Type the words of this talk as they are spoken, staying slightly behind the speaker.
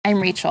I'm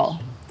Rachel,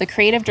 the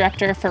creative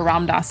director for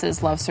Ram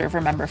Dass's Love Serve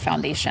Remember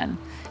Foundation,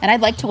 and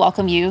I'd like to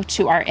welcome you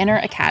to our Inner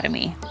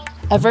Academy,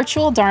 a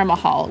virtual Dharma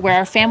hall where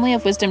our family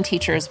of wisdom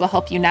teachers will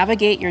help you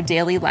navigate your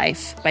daily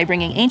life by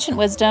bringing ancient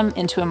wisdom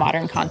into a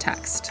modern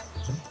context.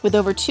 With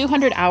over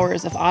 200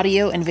 hours of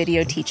audio and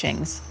video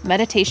teachings,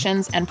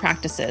 meditations, and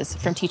practices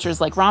from teachers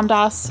like Ram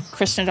Dass,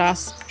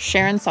 Krishnadas,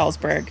 Sharon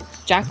Salzberg,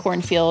 Jack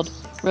Kornfield,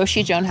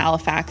 Roshi Joan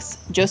Halifax,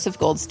 Joseph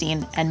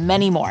Goldstein, and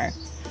many more,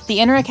 the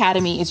Inner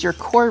Academy is your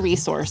core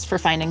resource for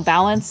finding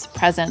balance,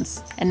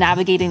 presence, and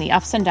navigating the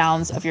ups and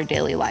downs of your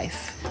daily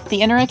life.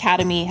 The Inner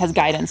Academy has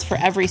guidance for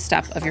every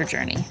step of your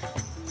journey.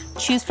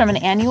 Choose from an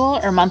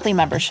annual or monthly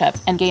membership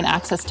and gain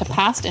access to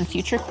past and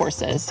future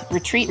courses,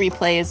 retreat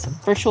replays,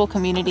 virtual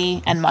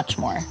community, and much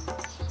more.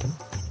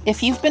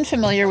 If you've been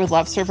familiar with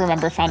Love Serve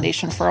Remember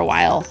Foundation for a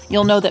while,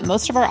 you'll know that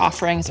most of our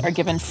offerings are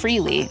given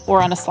freely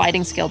or on a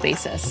sliding scale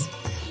basis.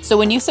 So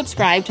when you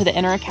subscribe to the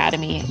Inner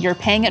Academy, you're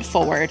paying it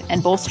forward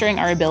and bolstering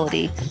our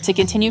ability to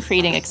continue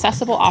creating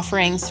accessible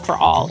offerings for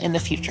all in the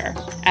future,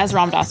 as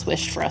Ram Dass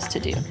wished for us to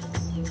do.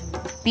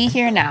 Be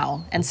here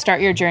now and start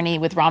your journey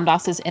with Ram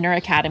Dass's Inner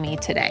Academy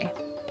today.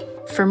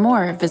 For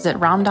more, visit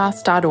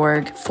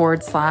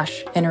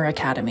ramdass.org/Inner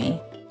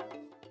Academy.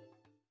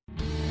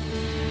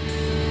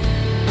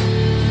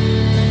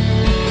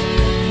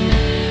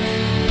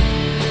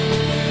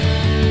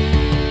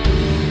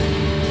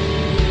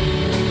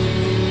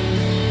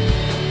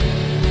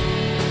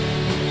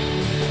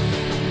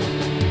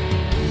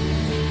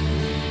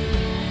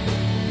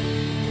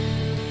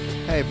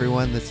 Hi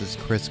everyone, this is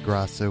Chris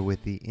Grosso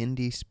with the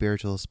Indie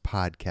Spirituals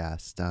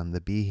podcast on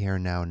the Be Here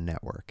Now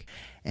network.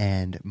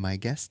 And my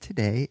guest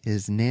today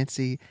is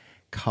Nancy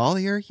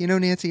Colier. You know,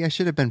 Nancy, I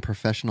should have been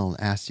professional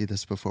and asked you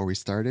this before we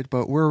started,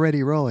 but we're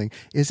already rolling.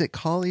 Is it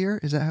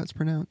Colier? Is that how it's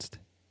pronounced?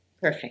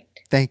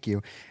 Perfect. Thank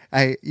you.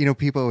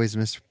 People always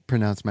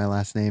mispronounce my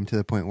last name to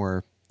the point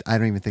where I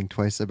don't even think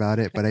twice about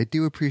it, but I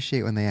do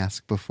appreciate when they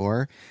ask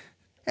before.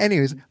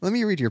 Anyways, let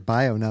me read your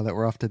bio now that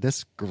we're off to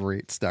this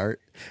great start.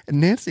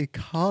 Nancy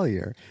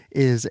Colier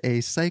is a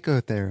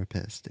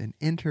psychotherapist, an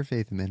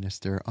interfaith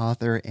minister,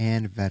 author,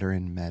 and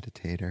veteran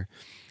meditator.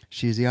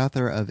 She is the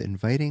author of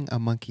Inviting a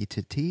Monkey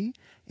to Tea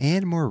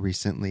and, more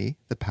recently,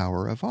 The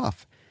Power of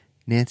Off.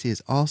 Nancy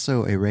is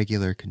also a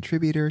regular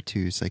contributor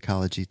to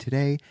Psychology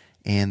Today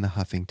and the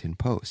Huffington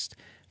Post.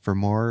 For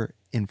more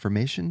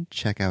information,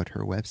 check out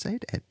her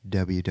website at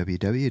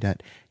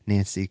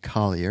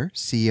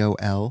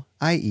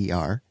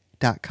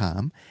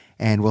www.nancycollier.com,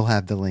 and we'll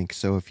have the link.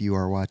 So if you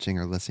are watching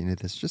or listening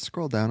to this, just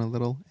scroll down a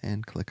little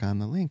and click on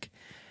the link.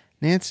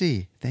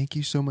 Nancy, thank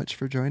you so much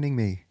for joining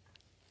me.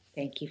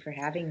 Thank you for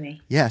having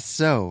me. Yes,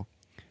 so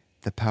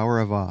The Power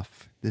of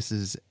Off. This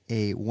is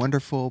a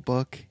wonderful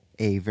book,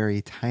 a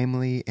very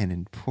timely and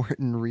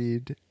important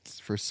read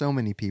for so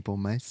many people,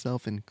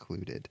 myself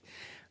included.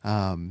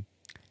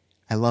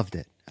 I loved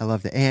it.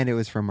 And it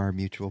was from our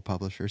mutual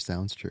publisher,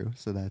 Sounds True.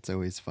 So that's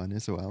always fun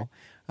as well.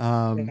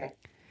 Okay.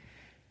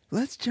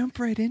 Let's jump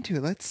right into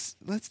it. Let's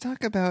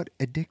talk about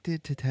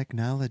Addicted to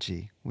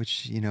Technology,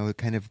 which,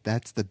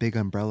 that's the big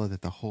umbrella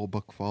that the whole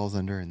book falls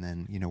under. And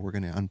then, we're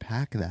going to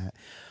unpack that.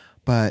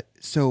 But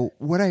so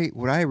what I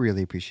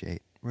really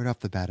appreciate right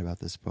off the bat about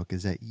this book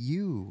is that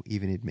you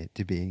even admit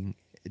to being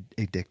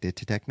addicted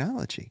to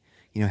technology,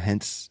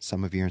 hence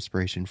some of your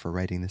inspiration for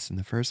writing this in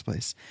the first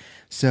place.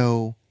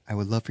 So I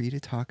would love for you to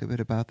talk a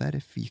bit about that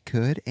if you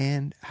could,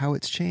 and how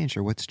it's changed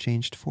or what's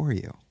changed for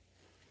you.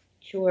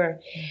 Sure.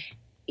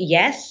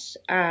 Yes,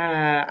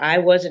 I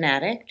was an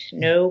addict,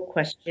 no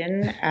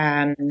question,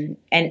 and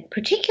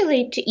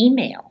particularly to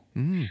email.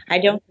 I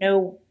don't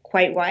know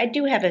quite why. I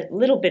do have a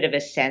little bit of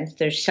a sense.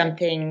 There's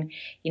something,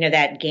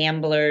 that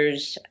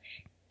gambler's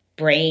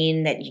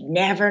brain that you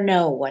never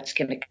know what's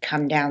going to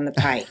come down the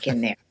pike in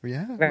there.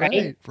 Yeah,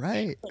 right.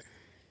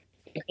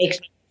 It makes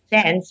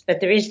sense,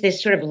 but there is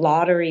this sort of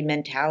lottery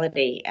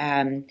mentality.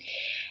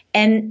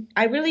 And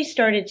I really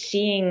started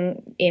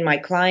seeing in my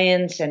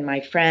clients and my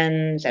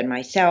friends and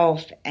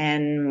myself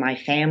and my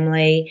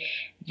family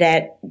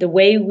that the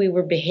way we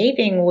were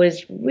behaving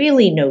was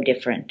really no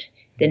different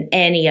than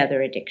any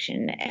other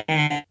addiction.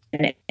 And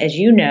as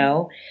you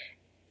know,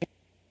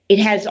 it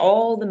has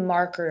all the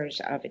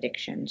markers of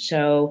addiction.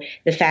 So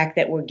the fact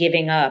that we're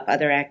giving up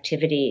other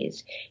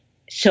activities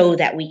so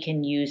that we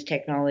can use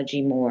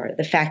technology more.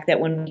 The fact that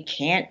when we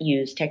can't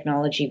use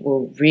technology,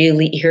 we're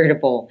really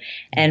irritable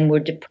and we're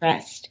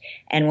depressed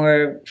and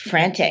we're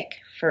frantic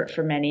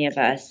for many of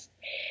us.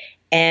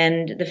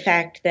 And the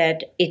fact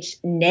that it's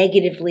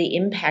negatively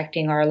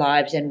impacting our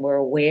lives and we're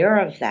aware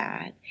of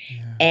that.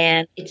 Yeah.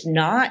 And it's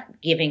not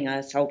giving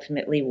us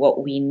ultimately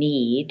what we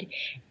need,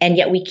 and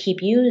yet we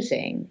keep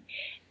using.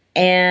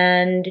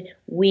 And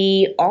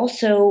we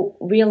also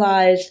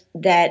realize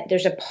that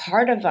there's a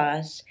part of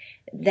us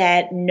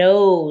that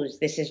knows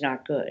this is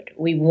not good.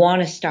 We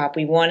want to stop.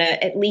 We want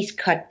to at least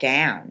cut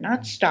down,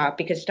 not stop,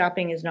 because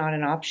stopping is not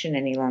an option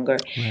any longer.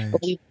 Right.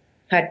 But we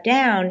cut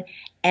down,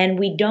 and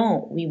we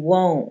don't, we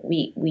won't,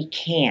 we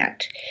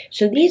can't.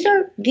 So these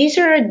are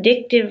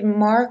addictive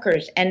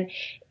markers. And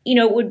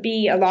it would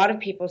be, a lot of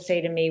people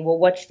say to me, well,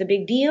 what's the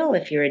big deal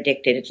if you're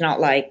addicted? It's not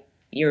like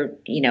you're,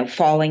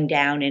 falling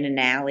down in an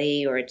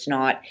alley, or it's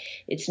not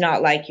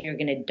like you're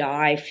going to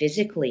die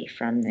physically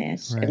from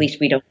this. At Right. least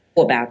we don't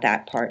know about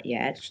that part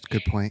yet. That's a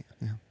good point.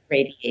 Yeah.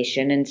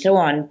 Radiation and so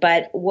on.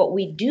 But what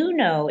we do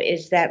know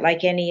is that,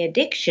 like any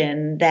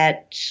addiction,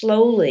 that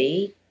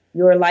slowly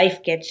your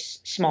life gets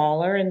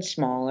smaller and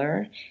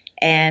smaller,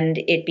 and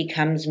it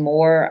becomes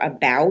more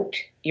about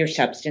your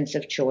substance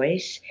of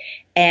choice,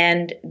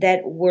 and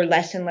that we're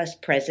less and less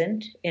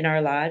present in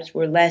our lives.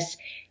 We're less,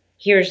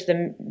 here's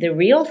the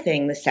real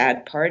thing, the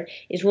sad part,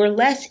 is we're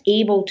less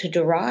able to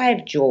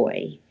derive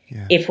joy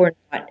if we're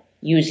not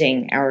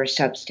using our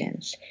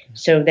substance.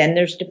 So then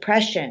there's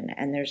depression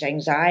and there's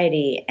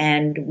anxiety,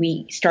 and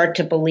we start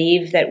to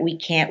believe that we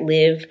can't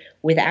live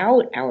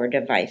without our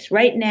device.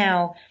 Right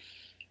now,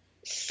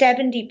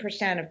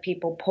 70% of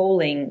people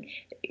polling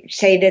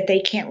say that they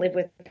can't live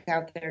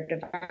without their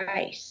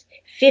device.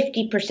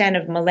 50%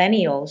 of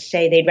millennials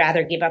say they'd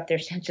rather give up their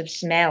sense of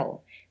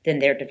smell than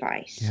their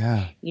device.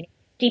 Yeah.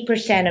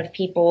 50% of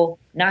people,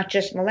 not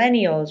just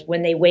millennials,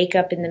 when they wake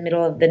up in the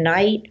middle of the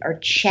night, are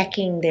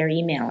checking their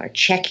email or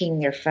checking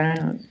their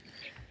phone.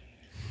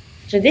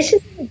 So this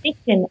is an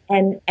addiction,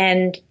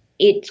 and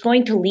it's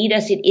going to lead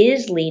us, it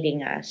is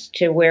leading us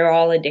to where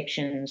all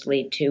addictions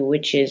lead to,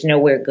 which is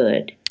nowhere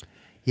good.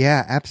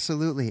 Yeah,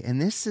 absolutely.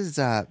 And this is,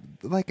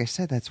 like I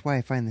said, that's why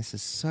I find this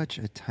is such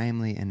a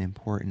timely and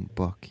important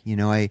book.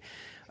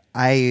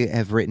 I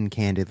have written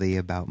candidly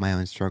about my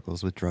own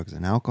struggles with drugs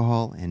and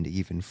alcohol and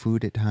even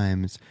food at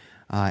times.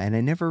 And I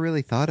never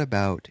really thought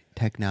about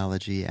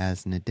technology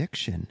as an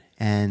addiction.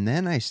 And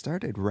then I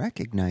started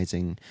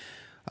recognizing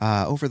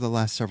over the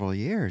last several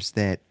years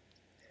that,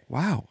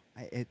 wow,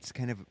 it's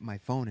kind of, my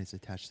phone is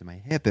attached to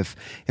my hip. If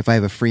I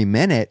have a free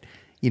minute,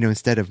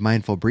 instead of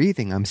mindful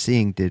breathing, I'm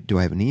seeing, do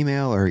I have an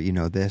email or,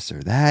 this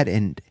or that?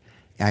 And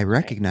I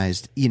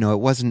recognized, it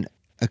wasn't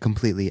a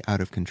completely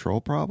out of control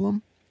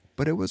problem,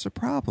 but it was a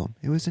problem.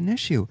 It was an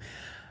issue.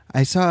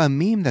 I saw a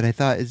meme that I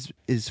thought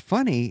is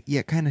funny,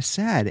 yet kind of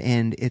sad.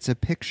 And it's a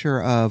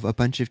picture of a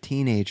bunch of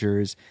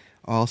teenagers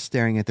all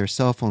staring at their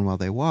cell phone while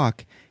they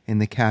walk.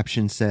 And the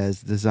caption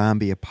says, "The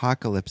zombie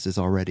apocalypse is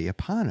already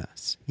upon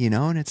us."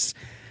 And it's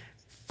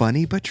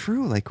funny, but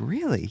true. Like,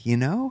 really,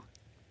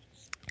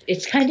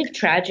 It's kind of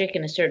tragic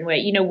in a certain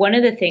way. One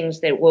of the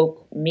things that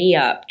woke me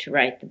up to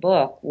write the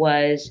book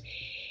was,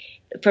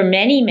 for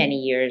many, many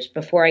years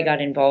before I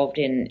got involved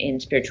in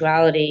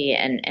spirituality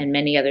and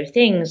many other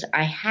things,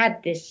 I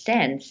had this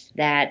sense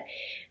that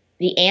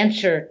the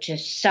answer to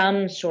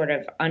some sort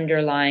of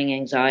underlying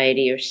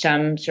anxiety or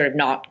some sort of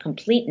not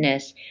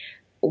completeness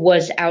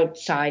was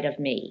outside of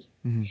me.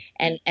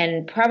 Mm-hmm.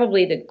 And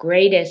probably the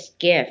greatest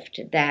gift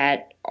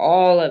that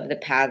all of the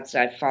paths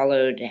I've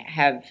followed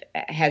have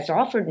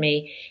offered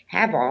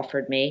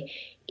me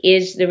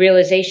is the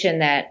realization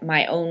that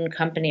my own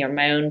company or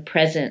my own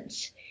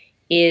presence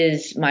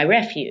is my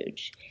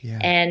refuge. Yeah.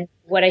 And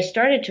what I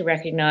started to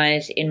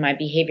recognize in my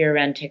behavior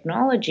around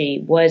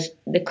technology was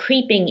the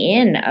creeping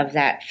in of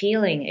that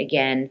feeling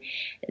again,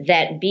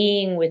 that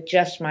being with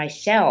just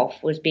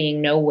myself was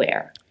being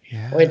nowhere,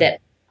 or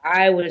that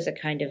I was a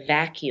kind of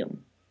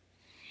vacuum.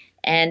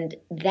 And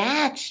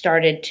that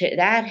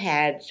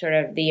had sort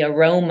of the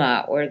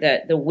aroma or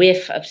the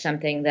whiff of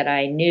something that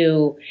I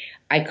knew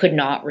I could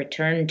not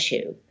return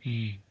to.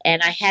 Mm.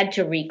 And I had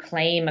to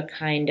reclaim a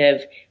kind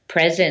of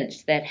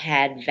presence that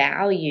had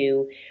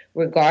value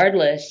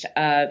regardless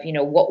of,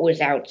 what was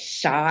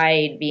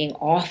outside being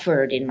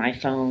offered in my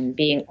phone,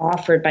 being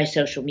offered by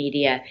social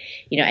media,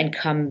 and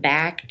come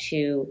back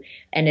to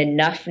an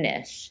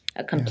enoughness,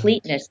 a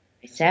completeness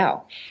of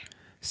myself.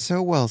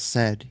 So well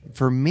said.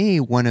 For me,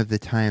 one of the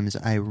times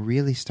I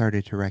really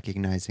started to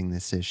recognizing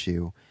this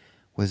issue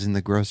was in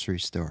the grocery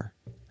store.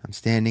 I'm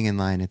standing in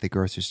line at the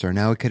grocery store.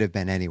 Now, it could have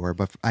been anywhere,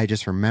 but I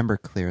just remember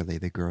clearly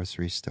the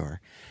grocery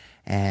store.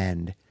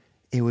 And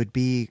it would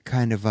be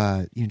kind of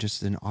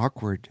just an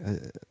awkward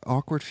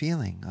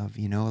feeling of,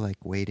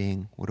 like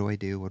waiting. What do I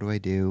do? What do I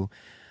do?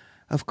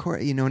 Of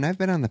course, and I've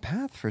been on the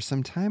path for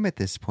some time at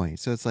this point.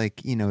 So it's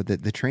like,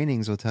 the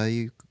trainings will tell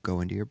you,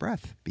 go into your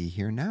breath, be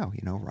here now.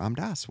 Ram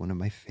Dass, one of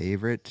my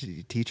favorite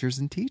teachers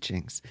and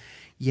teachings.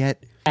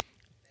 Yet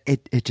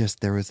it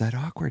just, there was that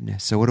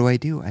awkwardness. So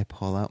what do? I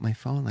pull out my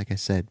phone, like I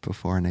said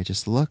before, and I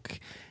just look.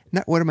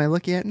 What am I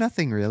looking at?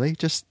 Nothing really.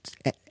 Just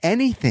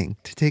anything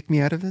to take me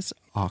out of this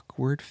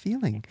awkward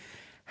feeling.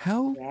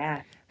 How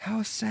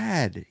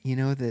sad,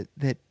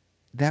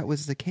 that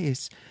was the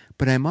case.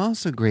 But I'm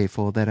also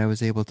grateful that I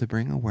was able to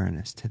bring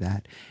awareness to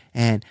that.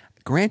 And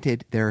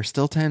granted, there are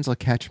still times I'll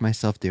catch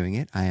myself doing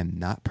it. I am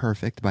not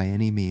perfect by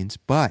any means,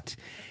 but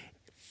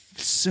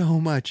so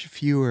much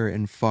fewer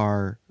and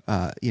far,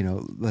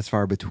 less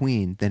far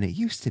between than it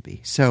used to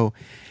be. So,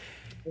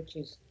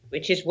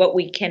 which is what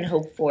we can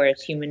hope for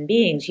as human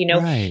beings.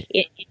 Right.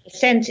 In a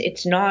sense,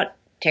 it's not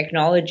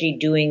technology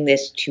doing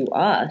this to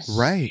us.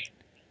 Right.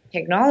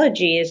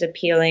 Technology is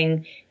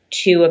appealing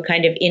to a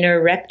kind of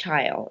inner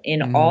reptile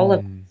in all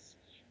of us,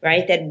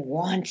 right? That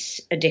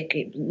wants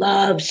addicted,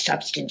 loves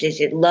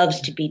substances. It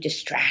loves to be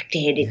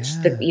distracted. It's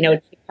Yeah.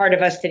 it's the part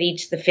of us that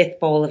eats the fifth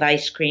bowl of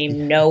ice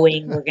cream,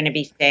 knowing we're going to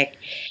be sick.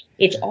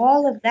 It's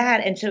all of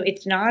that. And so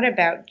it's not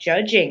about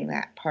judging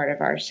that part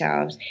of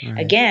ourselves. Right.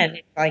 Again,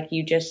 like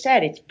you just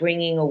said, it's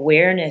bringing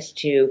awareness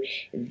to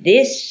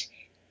this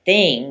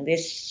thing,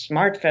 this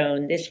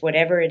smartphone, this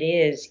whatever it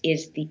is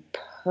the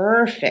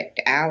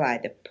perfect ally,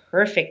 the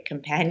perfect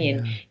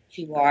companion Yeah.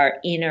 to our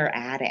inner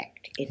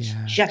addict. It's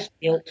Yeah. just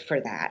built for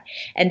that.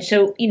 And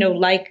so,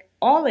 like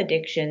all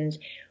addictions,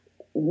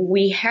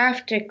 we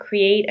have to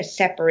create a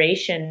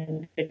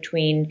separation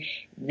between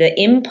the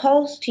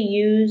impulse to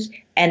use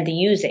and the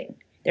using.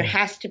 There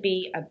has to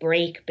be a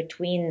break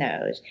between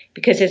those,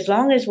 because as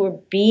long as we're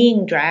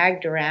being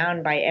dragged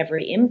around by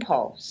every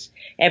impulse,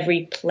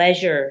 every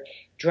pleasure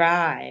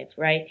drive,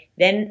 right,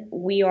 then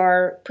we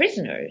are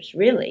prisoners,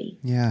 really,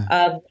 Yeah.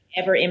 of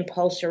whatever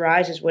impulse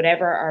arises,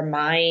 whatever our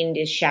mind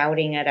is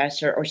shouting at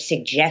us or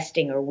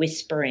suggesting or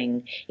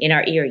whispering in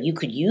our ear, you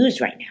could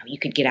use right now. You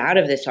could get out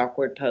of this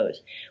awkward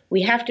pose.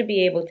 We have to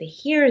be able to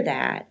hear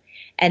that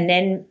and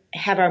then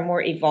have our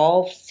more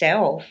evolved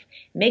self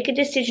make a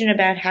decision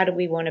about how do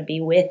we want to be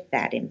with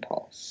that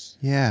impulse.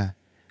 Yeah.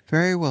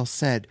 Very well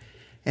said.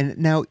 And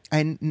now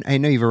I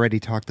know you've already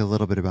talked a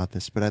little bit about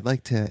this, but I'd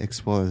like to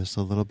explore this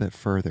a little bit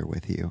further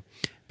with you,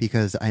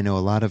 because I know a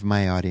lot of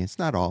my audience,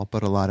 not all,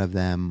 but a lot of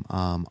them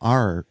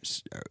are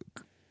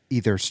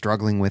either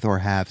struggling with or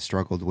have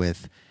struggled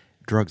with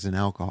drugs and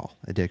alcohol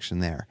addiction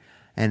there.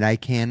 And I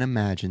can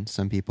imagine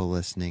some people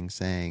listening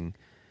saying,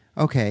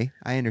 okay,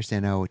 I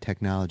understand how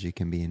technology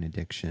can be an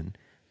addiction,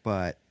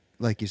 but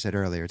like you said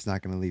earlier, it's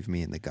not going to leave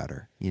me in the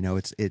gutter.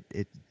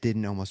 It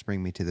didn't almost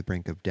bring me to the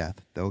brink of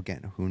death. Though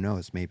again, who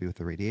knows? Maybe with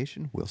the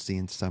radiation, we'll see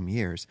in some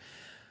years.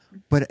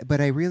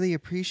 But I really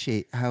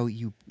appreciate how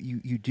you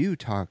do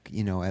talk,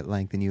 at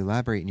length, and you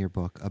elaborate in your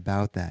book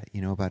about that,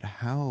 about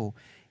how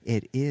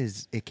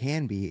it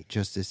can be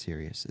just as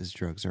serious as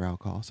drugs or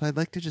alcohol. So I'd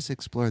like to just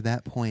explore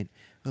that point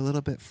a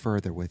little bit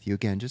further with you.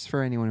 Again, just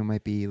for anyone who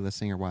might be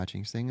listening or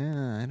watching saying,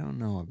 I don't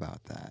know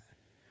about that.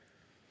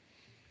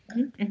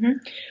 Mm-hmm.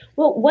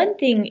 Well, one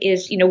thing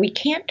is, we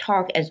can't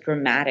talk as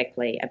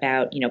dramatically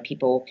about,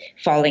 people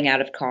falling out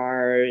of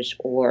cars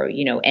or,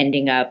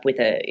 ending up with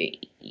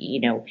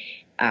in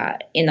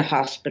the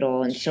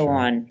hospital and so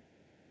on.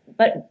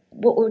 But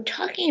what we're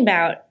talking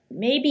about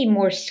may be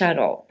more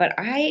subtle, but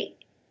I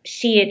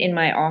see it in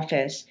my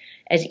office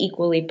as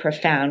equally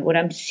profound. What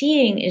I'm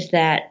seeing is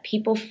that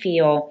people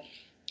feel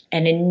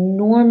an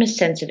enormous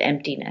sense of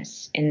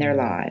emptiness in their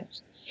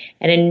lives,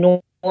 an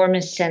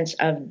enormous sense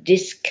of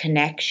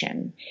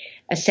disconnection,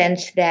 a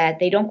sense that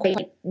they don't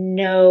quite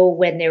know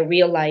when their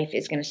real life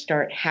is going to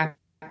start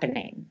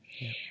happening,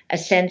 a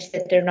sense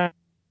that they're not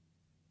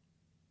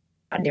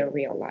in their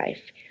real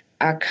life,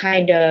 a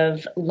kind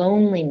of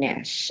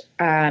loneliness.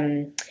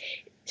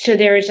 So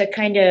there is a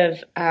kind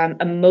of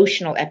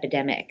emotional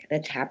epidemic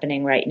that's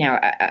happening right now,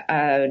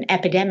 an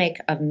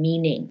epidemic of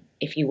meaning,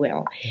 if you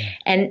will.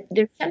 And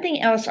there's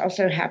something else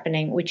also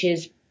happening, which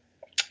is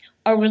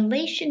our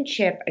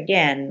relationship,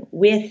 again,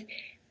 with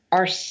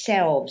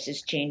ourselves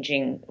is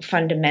changing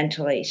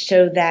fundamentally,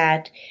 so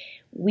that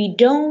we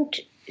don't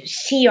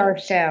see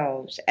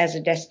ourselves as a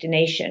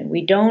destination.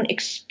 We don't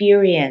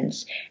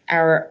experience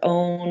our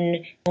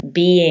own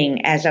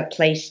being as a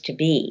place to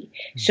be.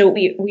 So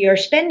we are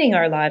spending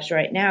our lives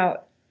right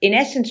now, in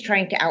essence,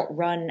 trying to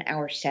outrun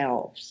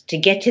ourselves, to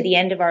get to the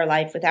end of our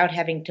life without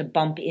having to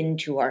bump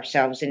into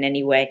ourselves in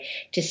any way,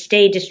 to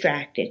stay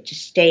distracted, to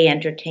stay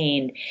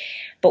entertained.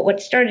 But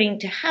what's starting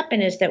to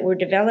happen is that we're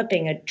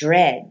developing a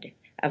dread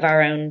of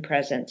our own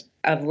presence,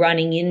 of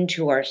running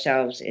into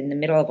ourselves in the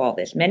middle of all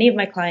this. Many of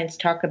my clients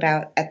talk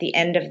about at the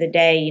end of the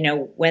day,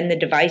 when the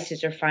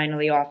devices are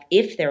finally off,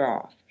 if they're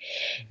off,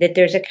 that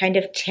there's a kind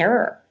of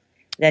terror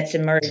that's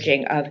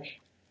emerging of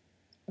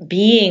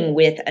being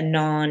with a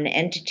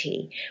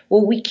non-entity.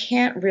 Well, we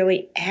can't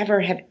really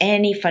ever have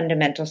any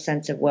fundamental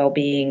sense of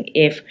well-being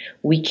if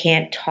we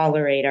can't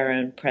tolerate our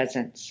own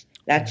presence.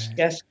 That's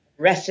just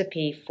a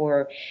recipe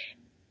for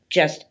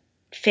just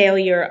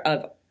failure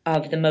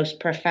of the most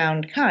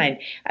profound kind.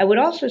 I would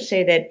also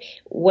say that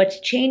what's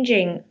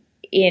changing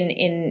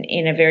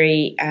in a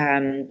very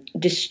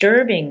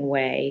disturbing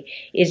way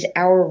is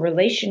our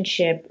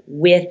relationship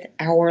with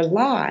our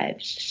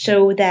lives,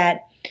 so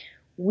that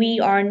we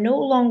are no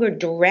longer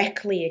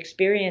directly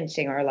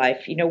experiencing our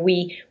life.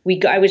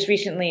 I was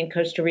recently in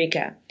Costa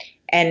Rica,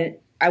 and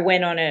I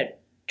went on a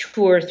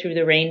tour through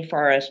the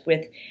rainforest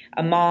with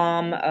a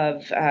mom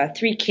of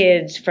 3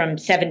 kids from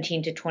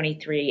 17 to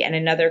 23 and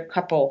another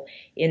couple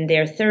in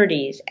their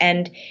 30s.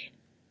 And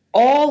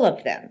all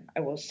of them,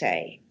 I will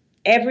say,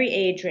 every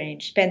age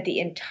range, spent the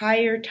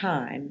entire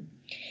time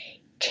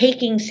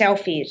taking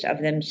selfies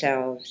of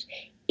themselves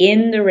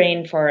in the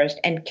rainforest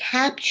and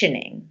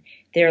captioning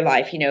their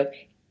life,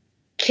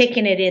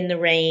 kicking it in the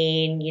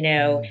rain,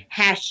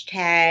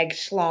 hashtag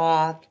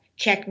sloth,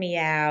 check me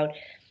out.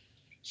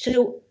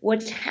 So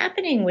what's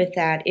happening with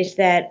that is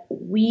that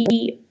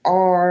we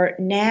are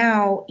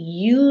now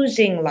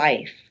using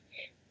life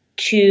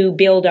to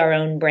build our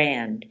own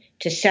brand,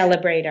 to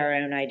celebrate our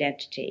own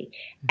identity.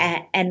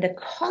 And the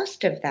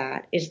cost of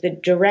that is the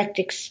direct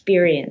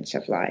experience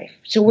of life.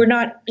 So we're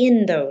not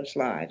in those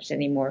lives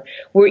anymore.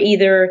 We're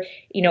either,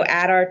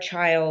 at our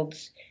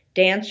child's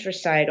dance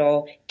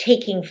recital,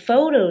 taking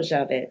photos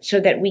of it so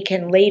that we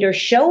can later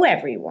show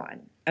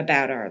everyone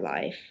about our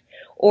life.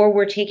 Or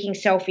we're taking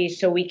selfies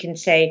so we can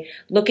say,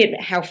 look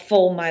at how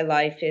full my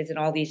life is and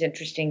all these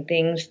interesting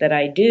things that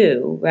I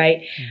do,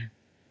 right? Mm.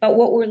 But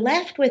what we're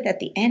left with at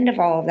the end of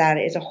all of that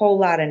is a whole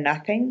lot of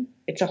nothing.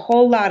 It's a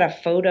whole lot of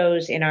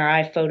photos in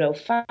our iPhoto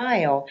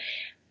file,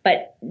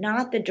 but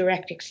not the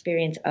direct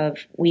experience of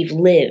we've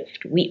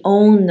lived. We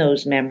own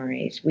those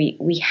memories.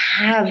 We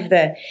have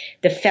the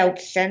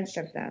felt sense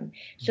of them.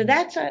 So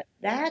that's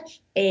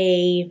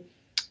a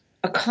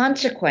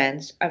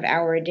consequence of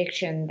our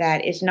addiction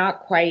that is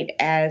not quite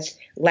as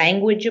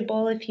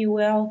languageable, if you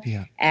will,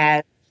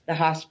 as the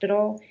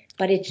hospital,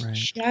 but it's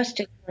just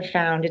as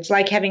profound. It's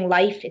like having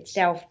life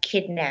itself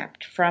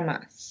kidnapped from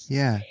us.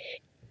 Yeah.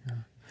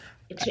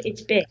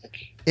 It's big.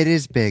 It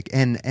is big.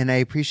 And I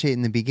appreciate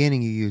in the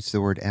beginning you used the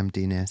word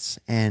emptiness.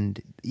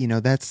 And,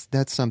 that's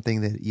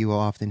something that you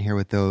often hear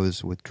with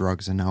those with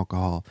drugs and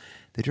alcohol.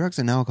 The drugs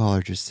and alcohol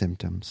are just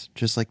symptoms,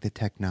 just like the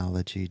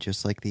technology,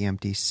 just like the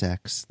empty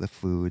sex, the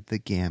food, the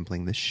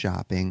gambling, the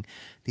shopping.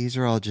 These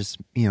are all just,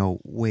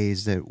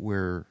 ways that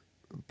we're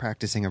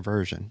practicing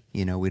aversion.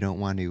 We don't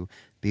want to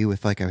be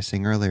with, like I was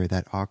saying earlier,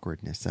 that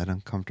awkwardness, that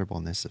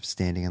uncomfortableness of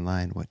standing in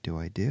line. What do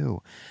I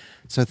do?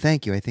 So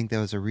thank you. I think that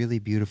was a really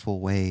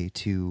beautiful way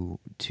to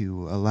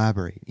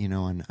elaborate,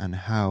 on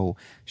how,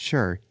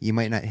 sure, you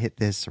might not hit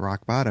this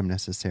rock bottom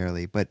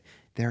necessarily, but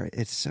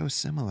it's so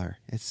similar.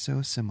 It's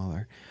so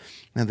similar.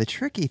 Now, the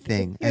tricky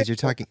thing as you're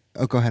talking...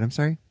 Oh, go ahead. I'm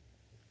sorry.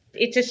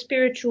 It's a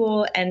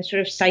spiritual and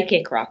sort of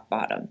psychic rock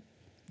bottom.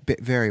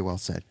 Very well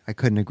said. I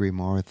couldn't agree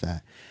more with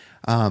that.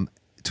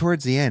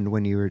 Towards the end,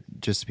 when you were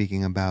just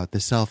speaking about the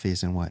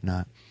selfies and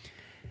whatnot,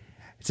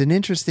 it's an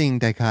interesting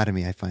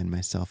dichotomy I find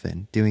myself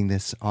in, doing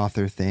this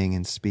author thing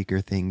and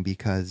speaker thing,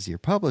 because your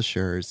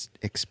publishers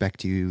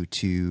expect you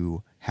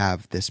to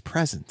have this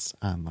presence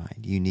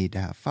online. You need to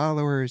have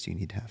followers, you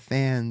need to have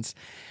fans,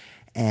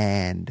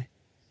 and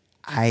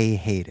I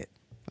hate it.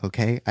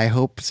 Okay, I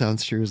hope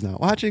Sounds True is not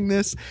watching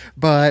this,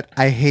 but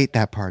I hate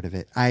that part of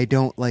it. I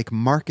don't like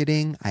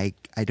marketing. I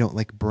don't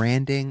like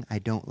branding. I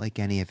don't like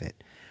any of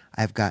it.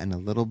 I've gotten a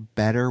little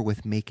better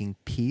with making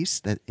peace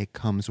that it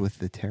comes with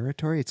the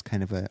territory. It's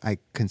kind of I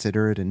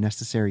consider it a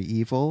necessary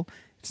evil.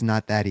 It's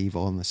not that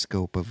evil in the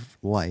scope of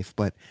life,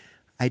 but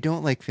I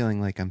don't like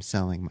feeling like I'm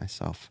selling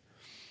myself.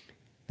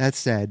 That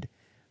said,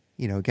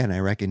 again, I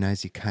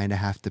recognize you kind of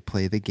have to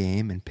play the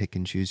game and pick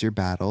and choose your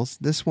battles.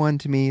 This one,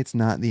 to me, it's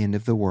not the end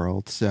of the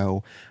world.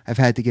 So I've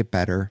had to get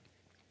better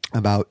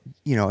about,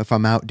 if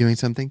I'm out doing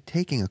something,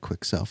 taking a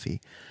quick selfie.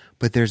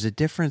 But there's a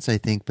difference, I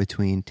think,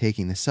 between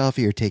taking the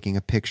selfie or taking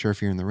a picture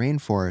if you're in the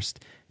rainforest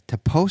to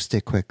post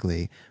it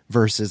quickly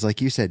versus,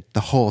 like you said,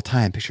 the whole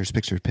time, pictures,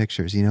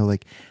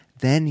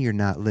 then you're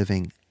not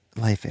living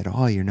life at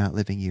all. You're not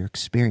living your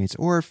experience.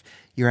 Or if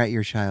you're at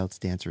your child's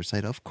dance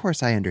recital, of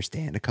course I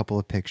understand a couple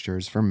of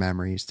pictures for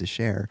memories to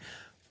share.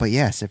 But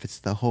yes, if it's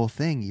the whole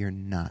thing, you're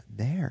not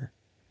there,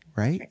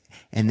 right?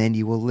 And then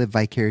you will live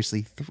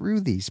vicariously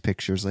through these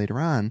pictures later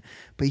on,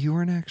 but you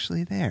weren't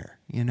actually there,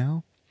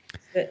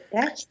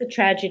 That's the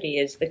tragedy,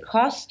 is the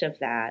cost of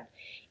that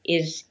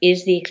is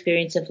the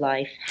experience of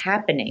life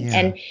happening. Yeah.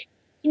 And,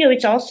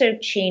 it's also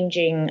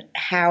changing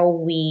how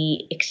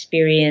we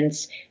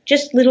experience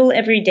just little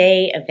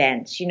everyday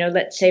events.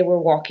 Let's say we're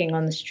walking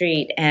on the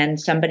street and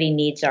somebody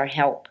needs our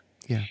help,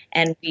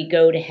 and we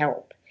go to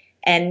help.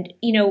 And,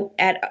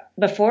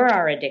 before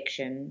our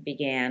addiction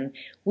began,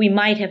 we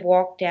might have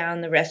walked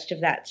down the rest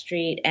of that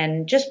street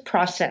and just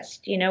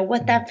processed,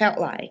 what that felt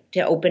like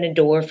to open a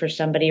door for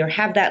somebody or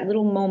have that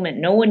little moment.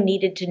 No one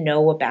needed to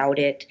know about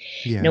it.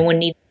 Yeah. No one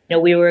needed to know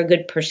we were a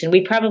good person.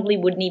 We probably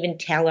wouldn't even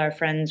tell our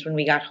friends when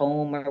we got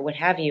home or what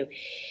have you.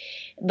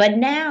 But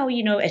now,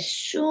 as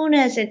soon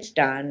as it's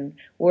done,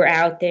 we're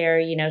out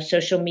there,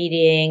 social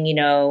mediaing,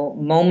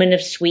 moment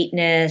of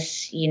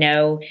sweetness,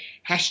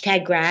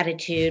 hashtag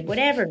gratitude,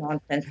 whatever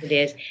nonsense it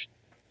is.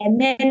 And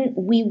then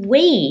we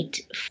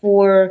wait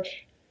for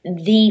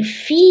the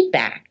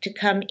feedback to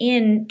come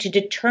in to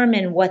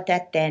determine what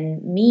that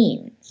then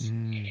means.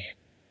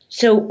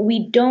 So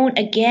we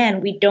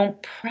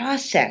don't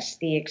process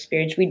the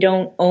experience. We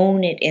don't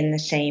own it in the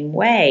same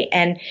way.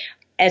 And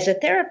as a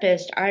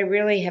therapist, I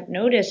really have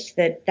noticed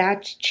that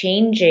that's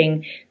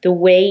changing the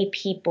way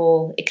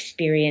people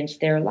experience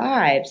their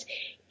lives.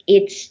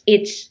 It's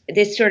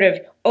this sort of,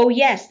 oh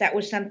yes, that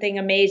was something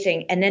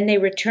amazing. And then they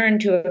return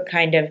to a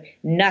kind of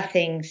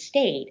nothing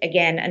state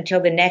again until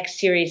the next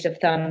series of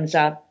thumbs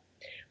up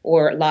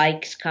or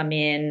likes come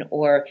in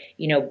or,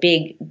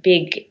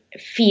 big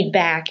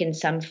feedback in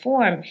some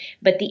form.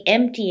 But the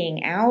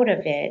emptying out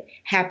of it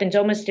happens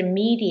almost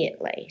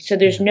immediately. So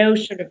there's no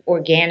sort of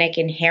organic,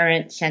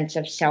 inherent sense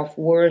of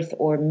self-worth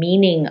or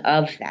meaning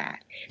of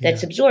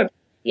that's absorbed.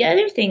 The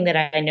other thing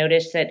that I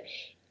noticed that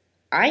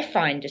I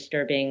find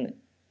disturbing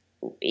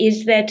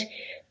is that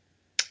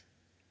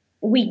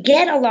we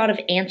get a lot of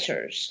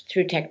answers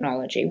through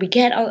technology. We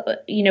get,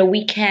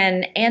 we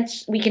can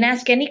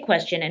ask any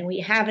question and we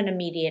have an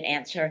immediate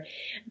answer.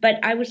 But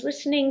I was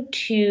listening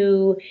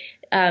to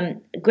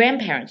two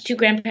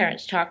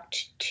grandparents talk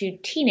to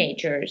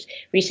teenagers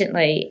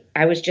recently.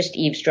 I was just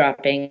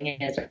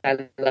eavesdropping, as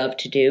I love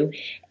to do,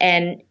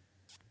 and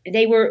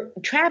they were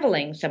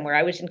traveling somewhere.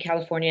 I was in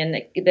California, and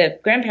the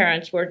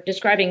grandparents were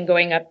describing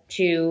going up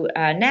to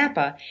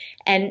Napa,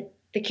 and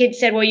the kids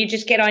said, well, you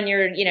just get on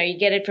you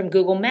get it from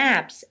Google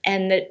Maps.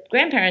 And the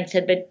grandparents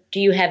said, but do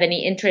you have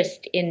any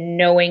interest in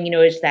knowing,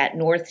 is that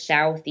north,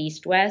 south,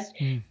 east, west?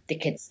 The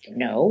kids said,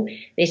 no.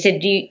 They said,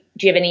 do you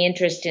have any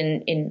interest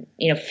in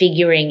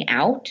figuring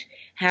out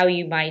how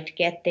you might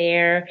get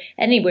there?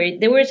 Anyway,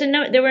 there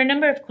were a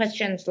number of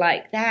questions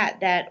like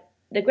that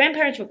the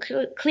grandparents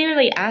were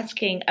clearly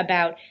asking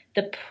about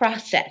the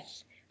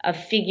process of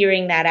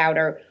figuring that out,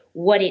 or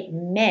what it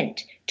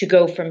meant to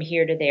go from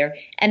here to there.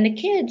 And the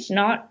kids,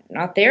 not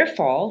their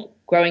fault,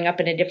 growing up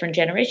in a different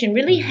generation,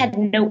 really had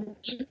no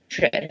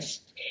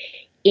interest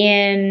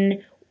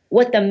in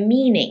what the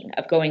meaning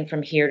of going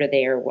from here to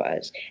there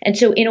was. And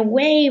so in a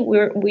way,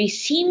 we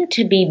seem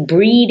to be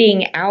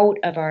breeding out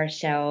of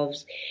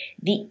ourselves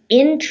the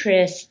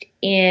interest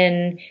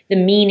in the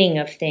meaning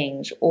of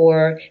things,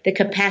 or the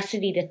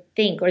capacity to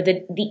think, or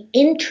the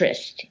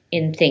interest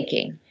in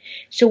thinking.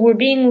 So we're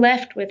being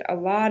left with a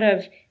lot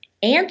of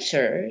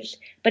answers,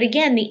 but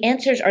again, the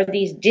answers are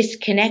these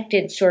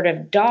disconnected sort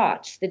of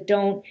dots that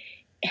don't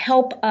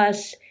help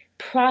us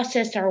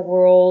process our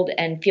world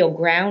and feel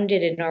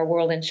grounded in our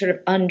world and sort of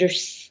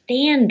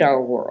understand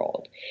our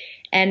world.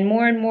 And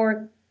more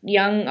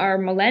our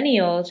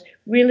millennials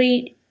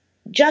really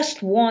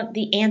just want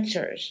the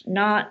answers,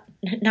 not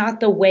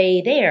the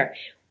way there.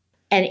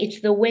 And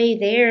it's the way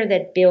there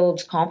that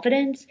builds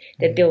confidence,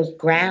 that builds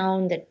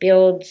ground, that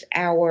builds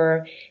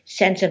our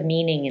sense of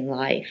meaning in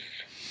life.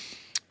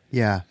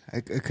 Yeah,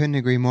 I couldn't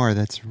agree more.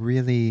 That's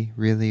really,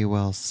 really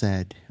well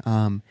said.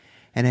 And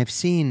I've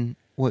seen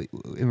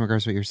in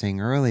regards to what you were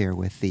saying earlier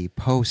with the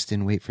post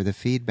and wait for the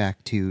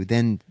feedback too,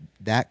 then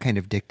that kind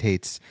of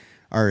dictates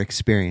our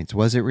experience.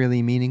 Was it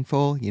really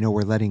meaningful?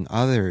 We're letting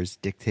others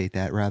dictate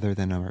that rather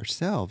than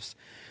ourselves.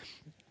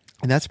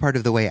 And that's part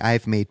of the way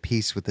I've made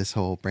peace with this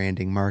whole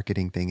branding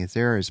marketing thing, is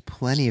there is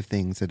plenty of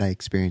things that I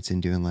experience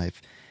and do in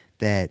life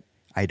that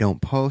I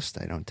don't post,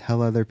 I don't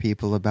tell other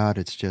people about.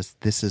 It's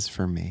just, this is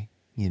for me,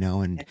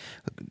 and,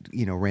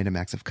 random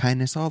acts of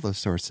kindness, all those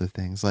sorts of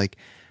things. Like,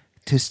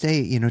 to stay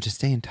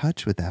in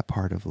touch with that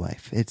part of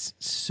life. It's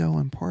so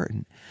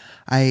important.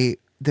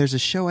 There's a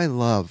show I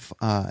love.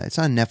 It's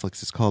on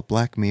Netflix. It's called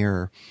Black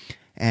Mirror,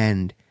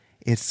 and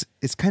it's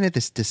kind of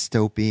this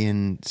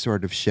dystopian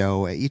sort of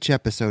show. Each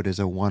episode is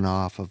a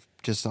one-off of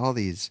just all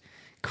these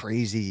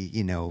crazy,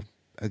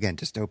 again,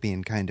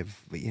 dystopian kind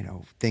of,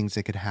 things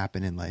that could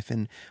happen in life.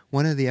 And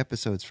one of the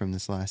episodes from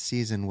this last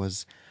season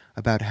was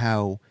about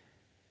how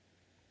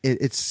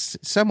it's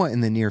somewhat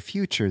in the near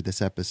future,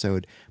 this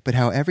episode, but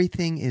how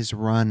everything is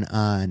run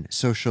on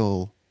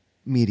social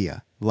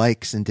media,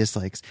 likes and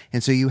dislikes.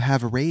 And so you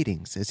have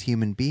ratings as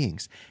human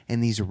beings.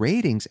 And these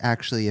ratings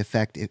actually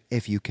affect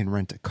if you can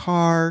rent a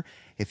car,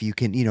 if you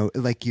can,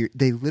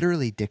 they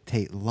literally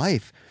dictate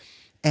life.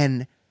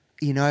 And,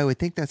 I would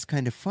think that's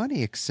kind of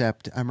funny,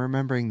 except I'm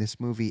remembering this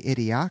movie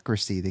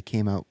Idiocracy that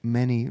came out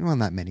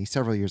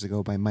several years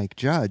ago by Mike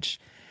Judge.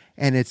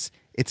 And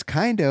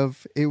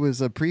it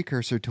was a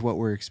precursor to what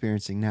we're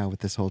experiencing now with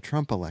this whole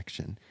Trump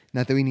election.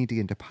 Not that we need to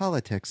get into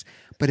politics,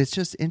 but it's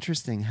just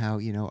interesting how,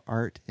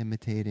 art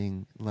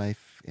imitating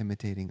life,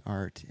 imitating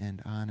art,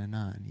 and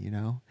on,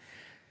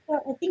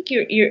 Well, I think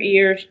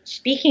you're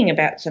speaking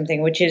about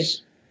something which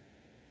is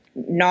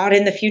not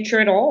in the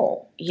future at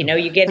all.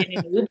 You get in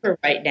an Uber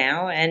right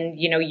now, and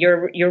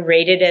you're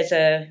rated as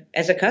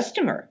a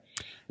customer.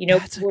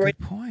 That's a good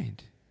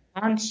point.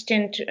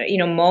 Constant,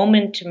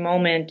 moment to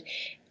moment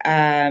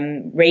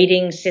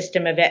rating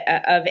system of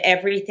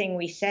everything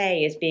we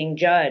say is being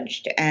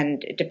judged,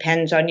 and it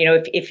depends on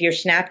if your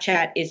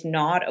Snapchat is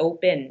not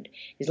opened,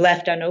 is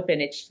left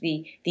unopened, it's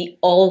the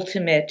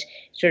ultimate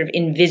sort of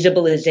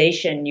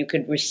invisibilization you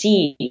could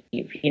receive.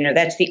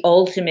 That's the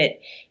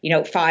ultimate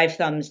 5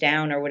 thumbs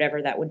down or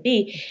whatever that would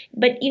be.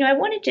 But I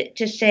wanted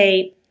to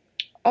say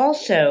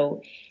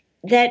also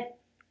that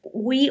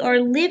we are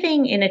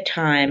living in a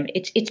time,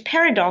 it's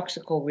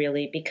paradoxical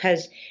really,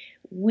 because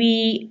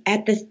we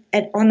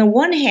on the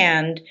one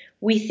hand,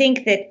 we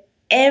think that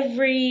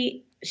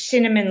every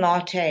cinnamon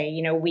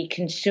latte, we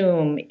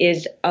consume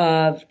is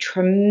of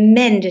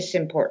tremendous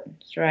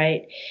importance,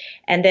 right?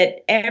 And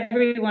that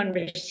everyone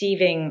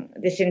receiving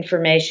this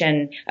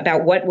information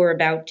about what we're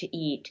about to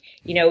eat,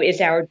 is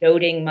our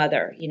doting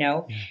mother,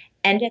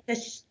 And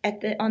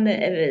on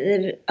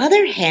the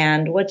other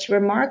hand, what's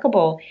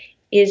remarkable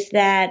is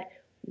that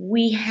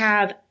we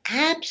have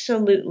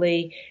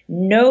absolutely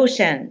no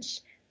sense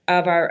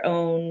of our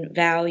own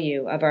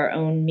value, of our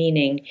own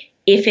meaning,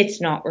 if it's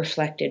not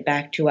reflected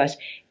back to us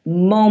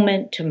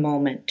moment to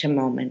moment to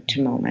moment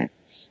to moment.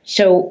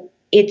 So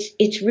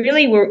it's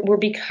really, we're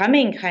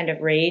becoming kind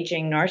of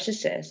raging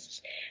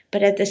narcissists,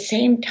 but at the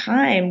same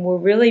time, we're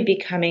really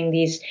becoming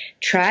these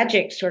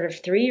tragic sort of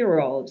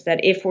 3-year-olds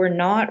that if we're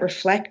not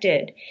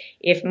reflected,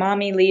 if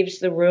mommy leaves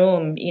the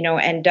room,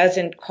 and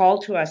doesn't call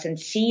to us and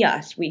see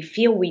us, we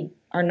feel we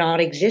are not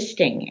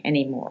existing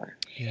anymore.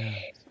 Yeah.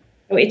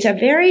 So it's a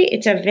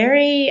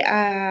very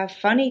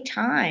funny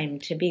time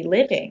to be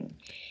living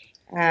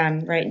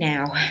right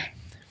now.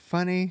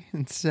 Funny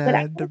and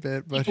sad a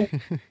bit, but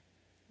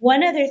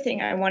one other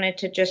thing I wanted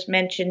to just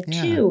mention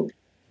yeah. too,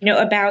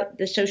 about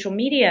the social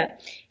media,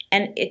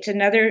 and it's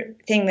another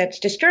thing that's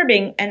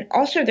disturbing. And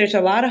also there's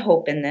a lot of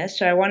hope in this,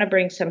 so I want to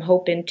bring some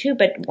hope in too.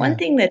 But one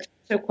thing that's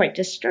also quite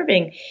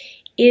disturbing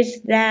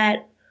is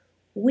that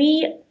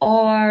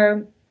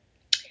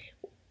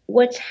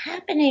what's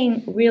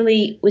happening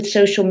really with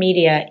social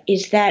media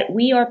is that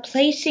we are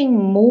placing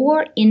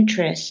more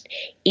interest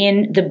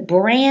in the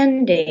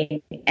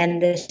branding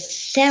and the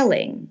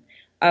selling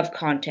of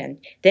content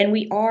than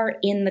we are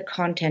in the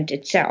content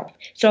itself.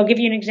 So I'll give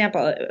you an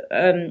example.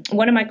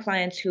 One of my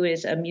clients who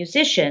is a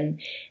musician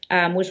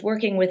was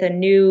working with a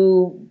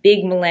new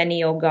big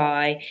millennial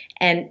guy,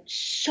 and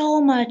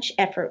so much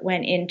effort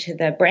went into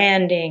the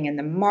branding and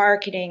the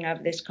marketing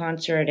of this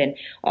concert and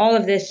all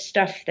of this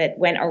stuff that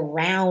went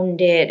around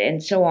it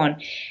and so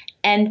on.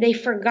 And they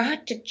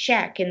forgot to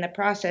check in the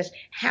process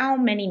how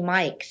many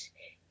mics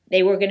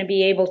they were going to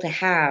be able to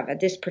have at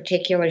this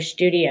particular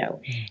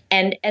studio.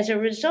 And as a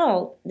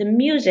result, the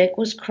music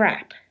was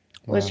crap,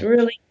 was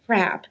really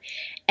crap.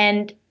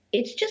 And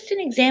it's just an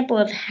example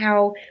of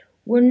how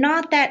we're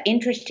not that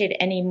interested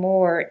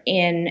anymore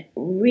in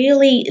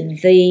really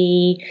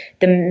the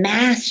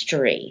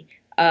mastery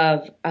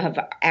of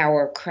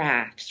our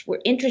crafts.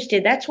 We're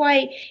interested. That's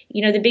why,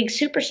 the big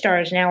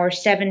superstars now are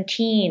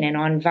 17 and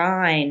on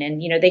Vine,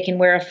 and, they can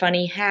wear a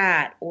funny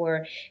hat,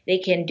 or they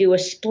can do a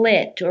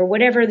split, or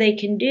whatever they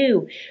can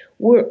do.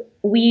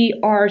 We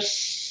are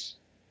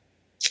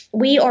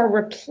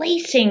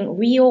replacing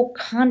real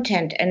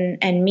content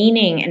and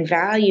meaning and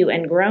value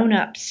and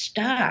grown-up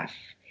stuff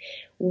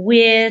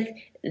with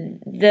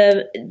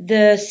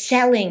the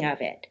selling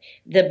of it,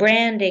 the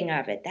branding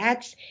of it.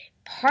 That's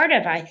part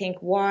of, I think,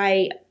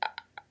 why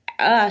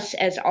us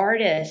as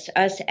artists,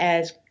 us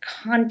as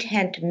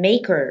content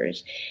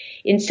makers,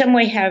 in some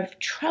way have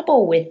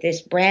trouble with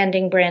this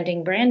branding,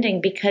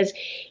 because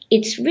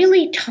it's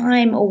really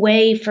time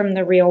away from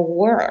the real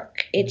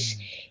work. It's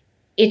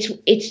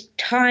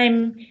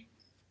time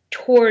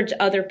towards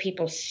other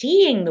people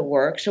seeing the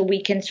work so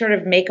we can sort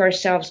of make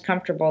ourselves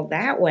comfortable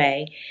that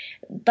way.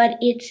 But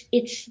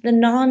it's the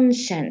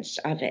nonsense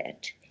of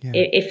it. Yeah.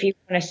 If you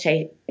want to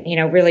say,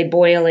 really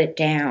boil it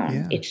down,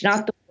 yeah. It's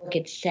not the work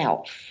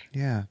itself.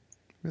 Yeah,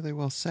 really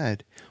well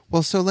said.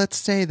 Well, so let's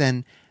say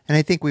then, and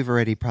I think we've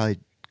already probably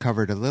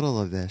covered a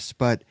little of this,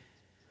 but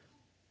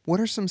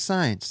what are some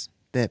signs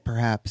that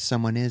perhaps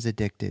someone is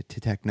addicted to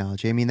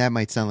technology? I mean, that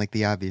might sound like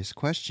the obvious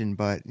question,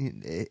 but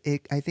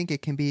I think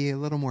it can be a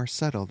little more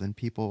subtle than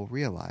people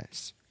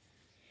realize.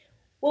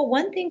 Well,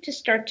 one thing to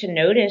start to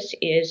notice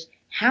is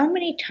how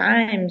many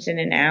times in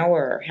an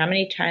hour, how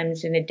many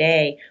times in a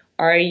day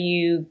are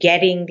you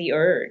getting the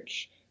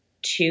urge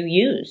to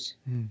use?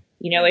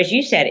 As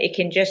you said, it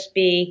can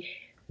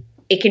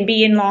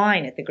be in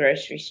line at the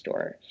grocery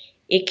store.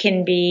 It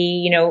can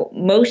be,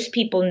 most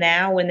people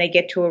now, when they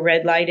get to a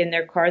red light in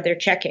their car, they're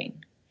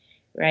checking,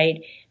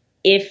 right?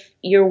 If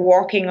you're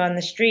walking on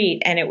the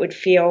street and it would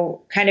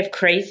feel kind of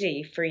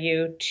crazy for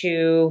you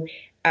to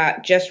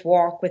just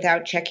walk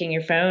without checking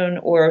your phone,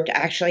 or to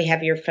actually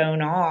have your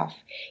phone off.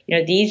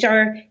 These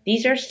are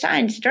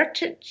signs. Start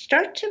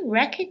to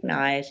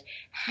recognize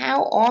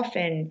how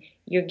often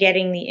you're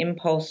getting the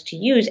impulse to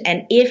use.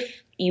 And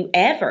if you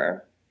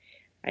ever,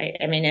 right,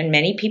 and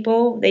many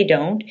people, they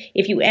don't,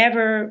 if you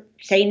ever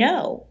say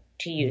no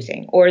to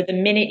using, or the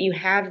minute you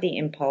have the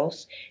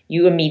impulse,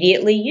 you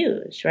immediately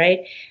use,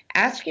 right?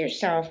 Ask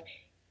yourself,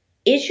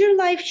 is your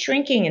life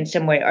shrinking in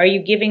some way? Are you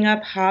giving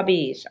up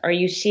hobbies? Are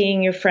you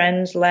seeing your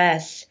friends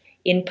less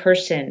in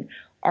person?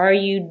 Are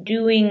you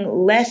doing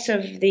less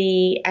of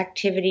the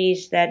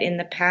activities that in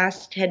the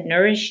past had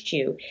nourished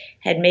you,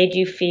 had made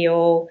you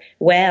feel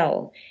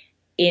well,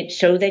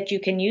 so that you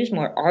can use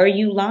more? Are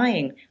you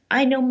lying?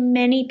 I know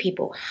many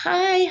people,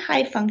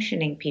 high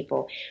functioning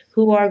people,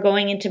 who are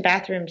going into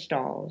bathroom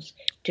stalls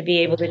to be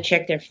able to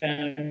check their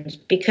phones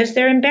because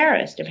they're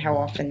embarrassed of how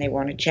often they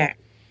want to check.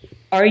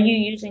 Are you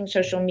using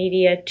social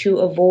media to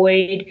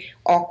avoid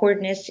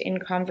awkwardness in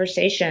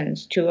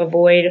conversations, to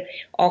avoid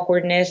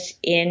awkwardness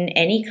in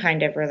any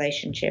kind of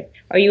relationship?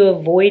 Are you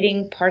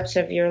avoiding parts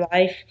of your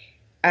life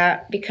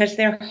because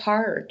they're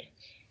hard,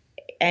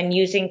 and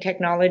using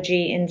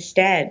technology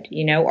instead?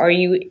 Are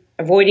you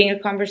avoiding a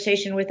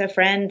conversation with a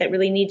friend that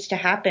really needs to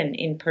happen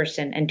in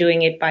person and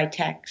doing it by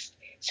text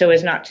so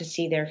as not to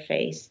see their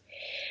face?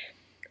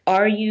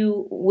 Are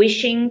you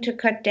wishing to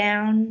cut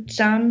down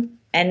some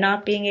and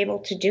not being able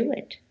to do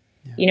it?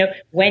 Yeah.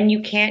 When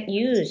you can't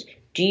use,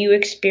 do you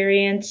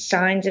experience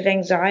signs of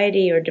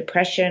anxiety or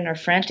depression or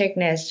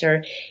franticness,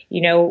 or,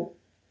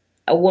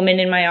 A woman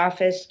in my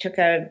office took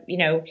a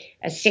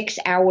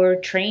 6-hour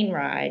train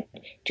ride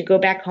to go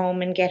back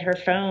home and get her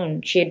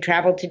phone. She had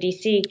traveled to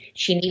DC.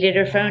 She needed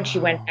her phone. She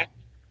went back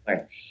and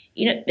forth.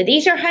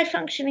 These are high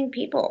functioning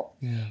people.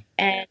 Yeah.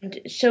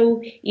 And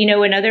so,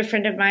 another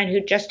friend of mine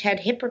who just had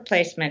hip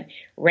replacement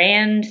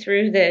ran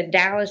through the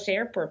Dallas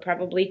airport,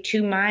 probably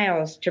 2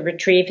 miles, to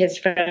retrieve his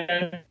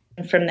phone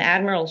from the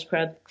Admirals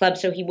Club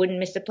so he wouldn't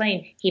miss the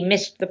plane. He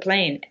missed the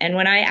plane. And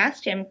when I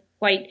asked him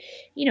quite,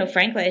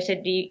 frankly, I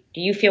said, do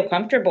you feel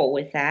comfortable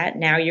with that?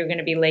 Now you're going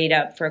to be laid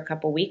up for a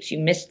couple of weeks. You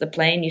missed the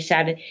plane. You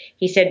sat in.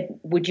 He said,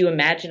 would you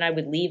imagine I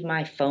would leave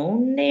my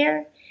phone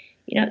there?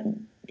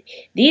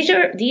 These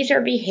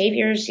are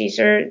behaviors. These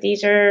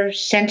are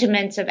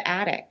sentiments of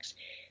addicts.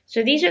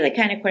 So these are the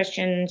kind of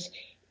questions,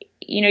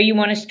 you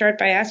want to start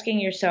by asking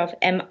yourself,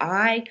 am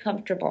I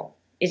comfortable?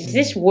 Is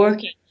this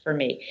working for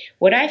me?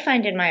 What I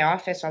find in my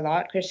office a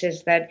lot, Chris,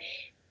 is that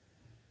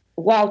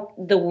while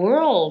the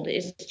world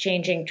is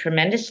changing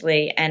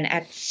tremendously and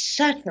at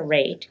such a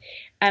rate,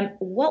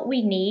 what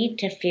we need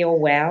to feel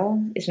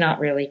well is not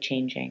really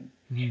changing,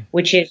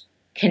 which is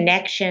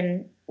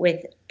connection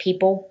with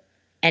people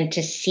and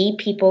to see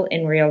people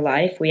in real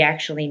life. We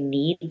actually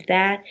need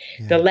that.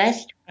 Yeah. The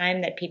less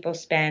time that people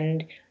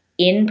spend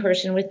in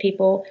person with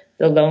people,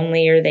 the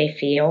lonelier they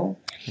feel.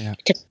 Yeah.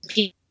 To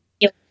feel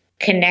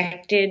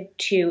connected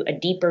to a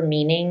deeper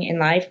meaning in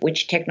life,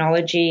 which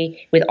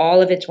technology, with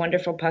all of its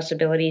wonderful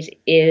possibilities,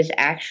 is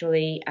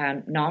actually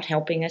not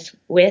helping us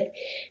with,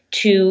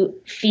 to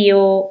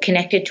feel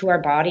connected to our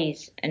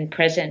bodies and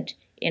present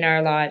in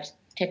our lives.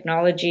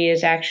 Technology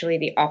is actually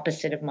the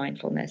opposite of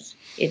mindfulness.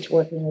 It's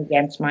working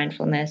against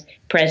mindfulness,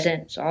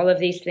 presence, all of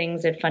these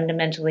things that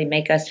fundamentally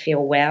make us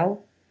feel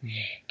well.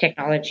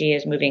 Technology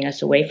is moving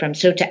us away from.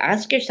 So to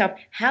ask yourself,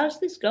 how's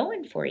this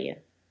going for you?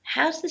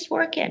 How's this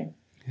working?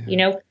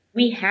 Yeah.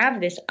 We have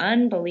this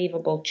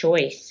unbelievable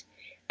choice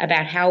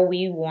about how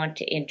we want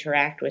to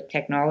interact with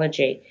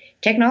technology.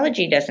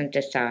 Technology doesn't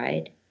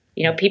decide.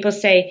 People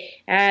say,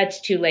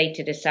 it's too late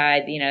to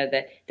decide.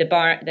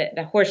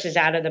 The horse is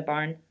out of the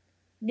barn.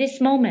 This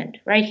moment,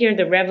 right here,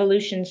 the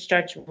revolution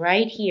starts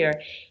right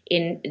here.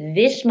 In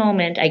this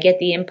moment, I get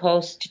the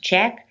impulse to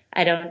check.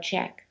 I don't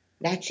check.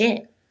 That's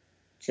it.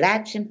 It's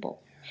that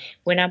simple.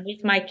 When I'm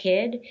with my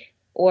kid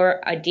or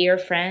a dear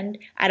friend,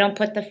 I don't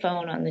put the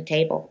phone on the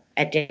table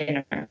at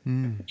dinner.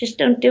 Just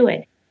don't do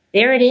it.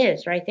 There it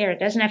is, right there. It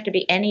doesn't have to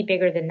be any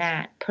bigger than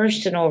that.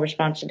 Personal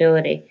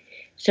responsibility.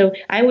 So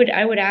I would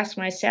ask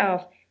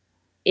myself,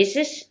 is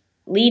this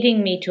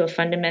leading me to a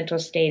fundamental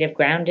state of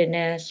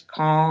groundedness,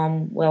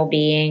 calm,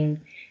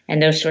 well-being,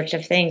 and those sorts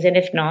of things? And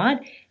if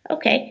not,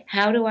 okay,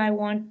 how do I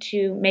want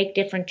to make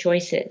different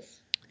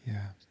choices?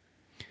 Yeah.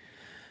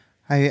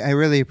 I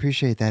really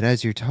appreciate that.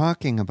 As you're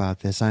talking about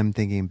this, I'm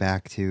thinking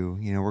back to,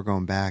 we're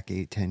going back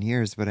 8-10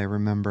 years, but I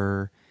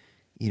remember,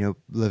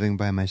 living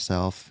by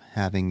myself,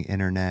 having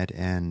internet,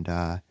 and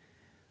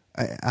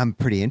I'm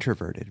pretty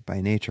introverted by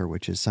nature,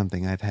 which is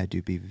something I've had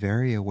to be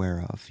very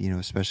aware of,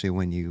 especially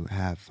when you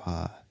have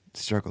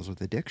struggles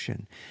with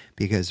addiction.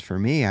 Because for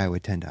me, I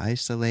would tend to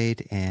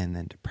isolate, and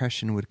then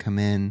depression would come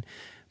in.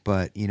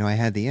 But, I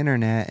had the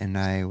internet and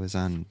I was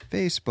on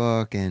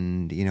Facebook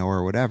and,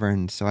 or whatever.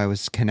 And so I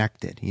was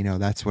connected.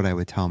 That's what I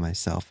would tell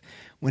myself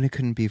when it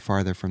couldn't be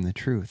farther from the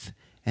truth.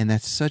 And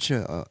that's such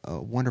a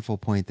wonderful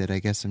point that I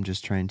guess I'm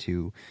just trying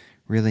to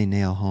really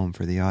nail home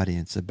for the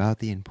audience about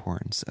the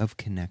importance of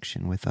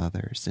connection with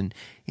others and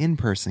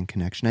in-person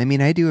connection. I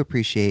mean, I do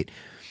appreciate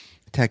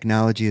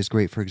technology is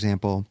great. For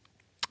example,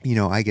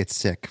 I get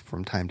sick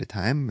from time to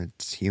time.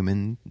 It's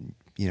human.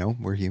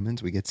 We're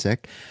humans. We get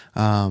sick.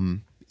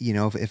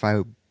 If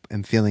I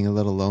am feeling a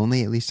little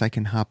lonely, at least I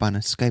can hop on a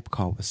Skype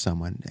call with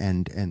someone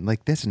and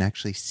like this and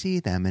actually see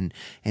them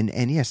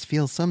and yes,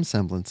 feel some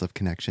semblance of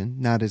connection.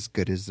 Not as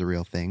good as the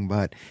real thing,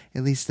 but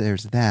at least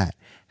there's that.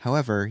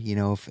 However,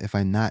 if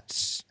I'm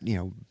not,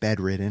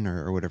 bedridden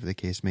or whatever the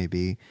case may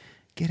be,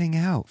 getting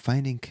out,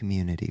 finding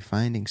community,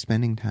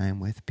 spending time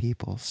with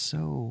people,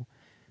 so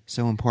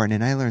important.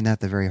 And I learned that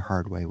the very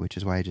hard way, which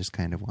is why I just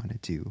kind of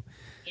wanted to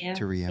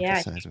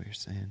reemphasize what you're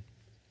saying.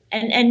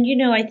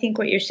 And I think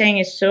what you're saying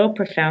is so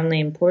profoundly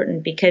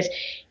important because,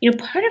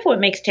 part of what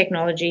makes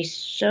technology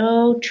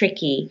so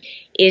tricky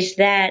is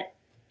that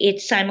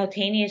it's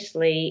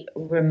simultaneously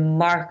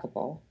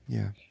remarkable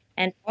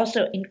and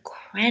also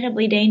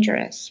incredibly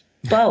dangerous,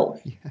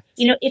 both.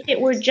 Yes. If it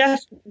were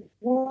just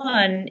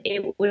one,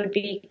 it would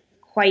be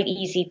quite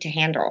easy to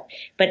handle.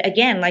 But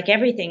again, like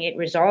everything, it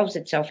resolves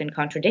itself in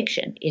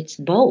contradiction. It's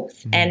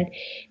both. Mm-hmm. And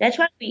that's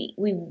why we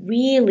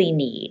really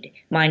need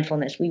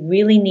mindfulness. We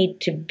really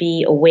need to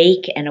be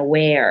awake and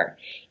aware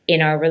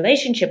in our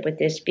relationship with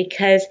this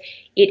because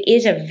it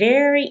is a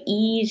very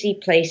easy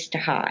place to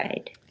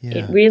hide. Yeah.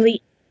 It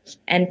really is.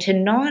 And to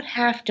not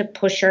have to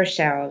push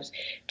ourselves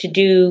to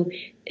do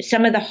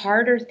some of the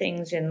harder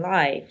things in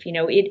life,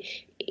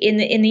 in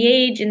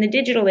the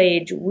digital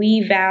age,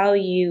 we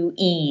value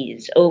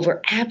ease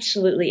over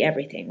absolutely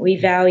everything. We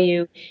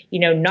value,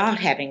 not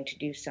having to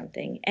do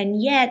something.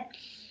 And yet,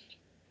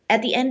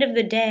 at the end of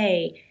the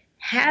day,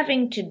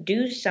 having to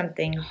do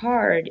something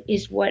hard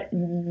is what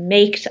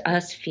makes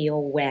us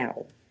feel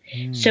well.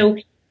 So,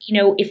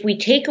 if we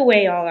take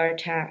away all our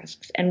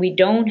tasks and we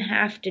don't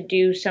have to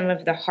do some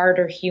of the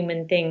harder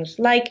human things,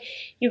 like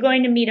you're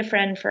going to meet a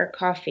friend for a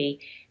coffee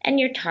and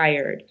you're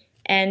tired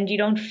and you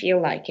don't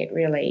feel like it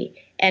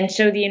really. And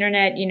so the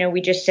internet,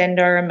 we just send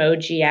our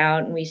emoji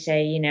out and we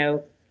say,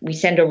 we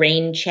send a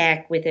rain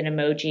check with an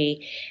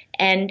emoji.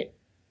 And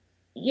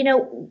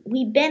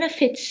we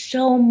benefit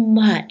so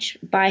much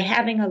by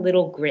having a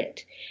little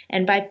grit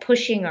and by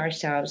pushing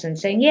ourselves and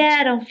saying, yeah,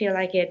 I don't feel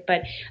like it,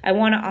 but I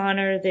want to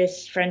honor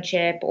this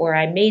friendship, or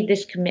I made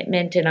this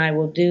commitment and I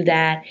will do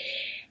that.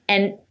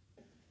 And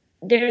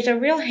there's a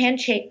real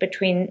handshake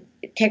between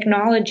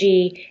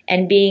technology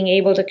and being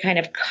able to kind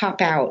of cop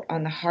out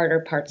on the harder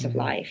parts of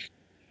life.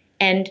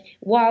 And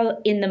while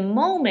in the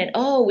moment,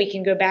 we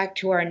can go back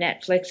to our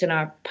Netflix and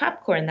our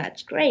popcorn,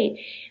 that's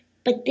great.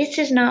 But this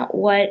is not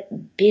what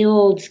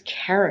builds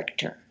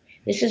character.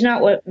 This is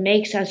not what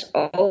makes us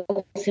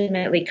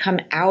ultimately come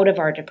out of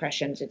our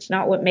depressions. It's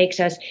not what makes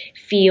us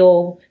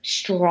feel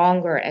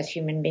stronger as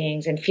human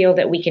beings and feel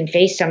that we can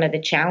face some of the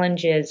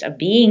challenges of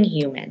being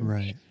human.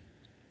 Right.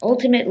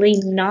 Ultimately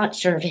not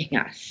serving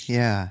us.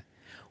 Yeah.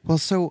 Well,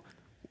 so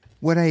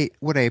what I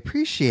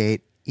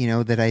appreciate,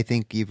 that I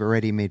think you've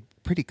already made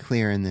pretty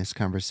clear in this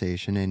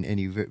conversation, and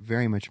you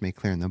very much made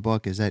clear in the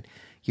book, is that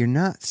you're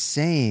not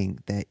saying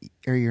that,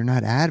 or you're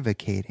not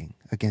advocating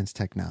against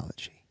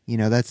technology.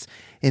 That's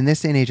in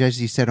this day and age,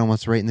 as you said,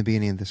 almost right in the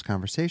beginning of this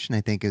conversation,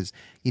 I think is,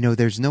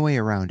 there's no way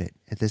around it.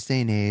 At this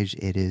day and age,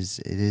 it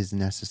is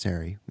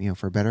necessary,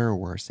 for better or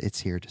worse,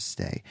 it's here to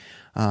stay.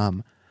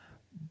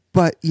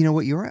 But,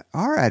 what you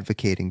are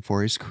advocating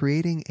for is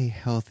creating a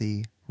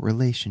healthy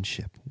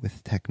relationship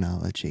with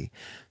technology.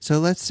 So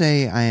let's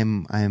say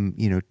I'm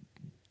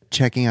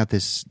checking out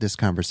this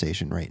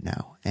conversation right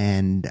now,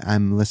 and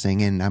I'm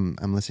listening, and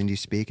I'm listening to you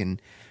speak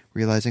and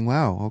realizing,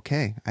 wow,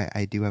 okay,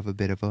 I do have a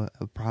bit of a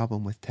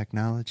problem with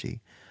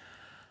technology.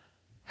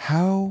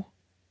 How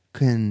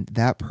can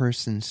that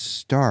person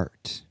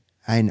start?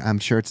 I'm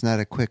sure it's not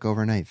a quick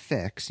overnight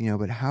fix,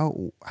 but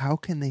how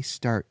can they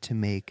start to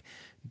make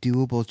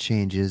doable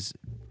changes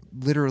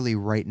literally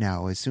right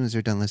now, as soon as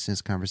they're done listening to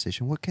this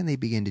conversation? What can they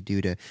begin to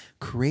do to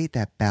create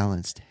that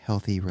balanced,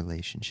 healthy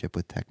relationship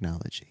with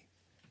technology?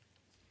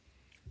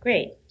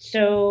 Great.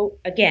 So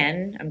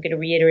again, I'm going to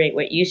reiterate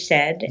what you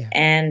said,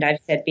 and I've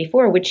said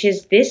before, which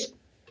is this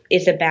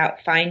is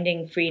about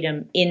finding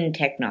freedom in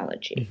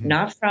technology,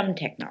 not from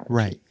technology.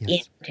 Right.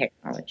 Yes. In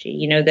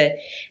technology.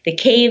 The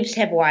caves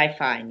have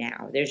Wi-Fi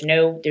now. There's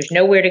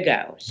nowhere to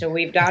go. So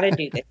we've got to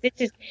do this.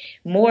 This is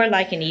more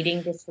like an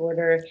eating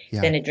disorder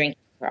than a drinking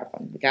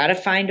problem. We got to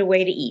find a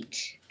way to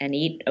eat and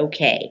eat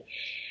okay.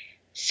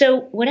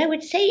 So what I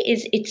would say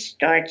is it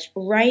starts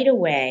right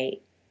away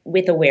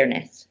with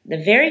awareness.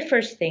 The very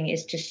first thing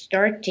is to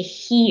start to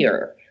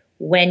hear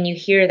when you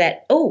hear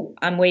that, oh,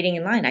 I'm waiting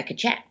in line, I could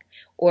check.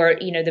 Or,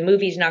 the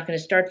movie's not going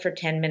to start for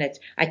 10 minutes,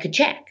 I could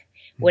check.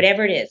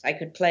 Whatever it is, I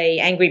could play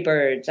Angry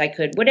Birds,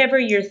 whatever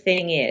your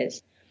thing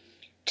is.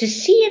 To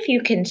see if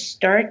you can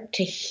start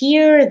to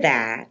hear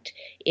that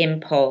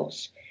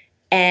impulse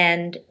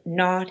and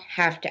not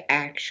have to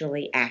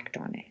actually act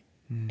on it.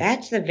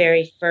 That's the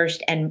very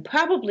first, and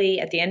probably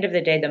at the end of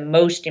the day, the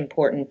most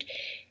important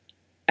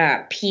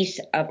piece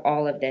of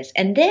all of this.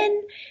 And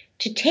then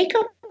to take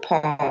a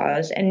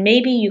pause, and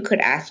maybe you could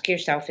ask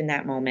yourself in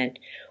that moment,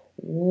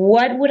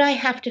 what would I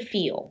have to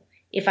feel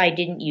if I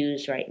didn't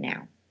use right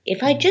now?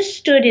 If I just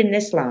stood in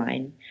this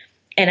line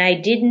and I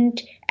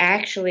didn't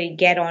actually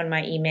get on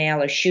my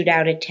email or shoot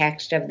out a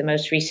text of the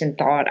most recent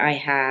thought I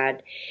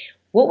had,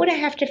 what would I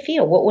have to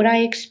feel? What would I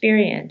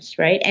experience,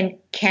 right? And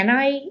can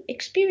I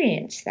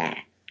experience that?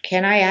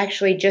 Can I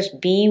actually just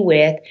be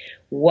with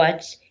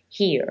what's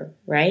here,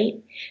 right?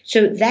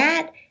 So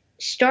that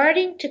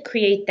starting to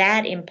create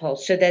that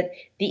impulse, so that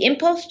the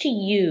impulse to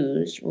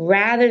use,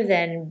 rather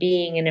than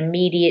being an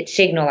immediate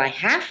signal I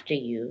have to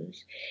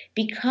use,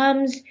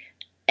 becomes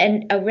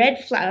a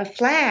red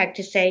flag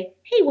to say,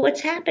 hey, what's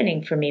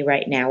happening for me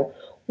right now?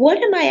 What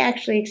am I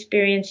actually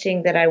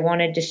experiencing that I want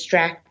to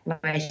distract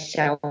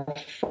myself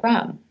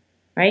from,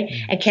 right?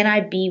 And can I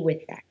be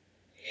with that?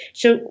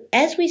 So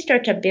as we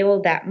start to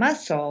build that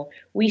muscle,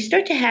 we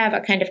start to have a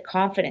kind of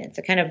confidence,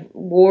 a kind of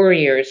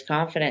warrior's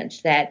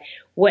confidence that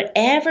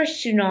whatever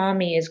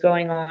tsunami is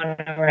going on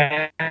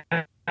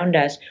around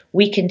us,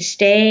 we can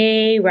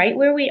stay right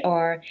where we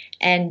are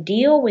and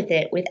deal with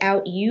it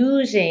without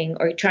using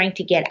or trying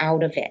to get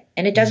out of it.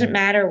 And it doesn't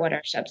matter what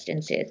our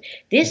substance is.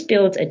 This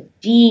builds a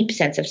deep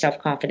sense of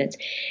self-confidence.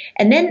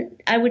 And then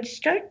I would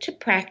start to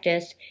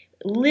practice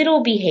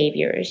little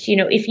behaviors.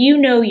 If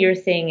your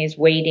thing is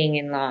waiting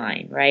in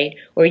line, right?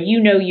 Or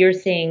your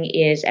thing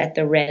is at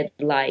the red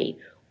light,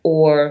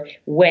 or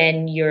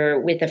when you're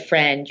with a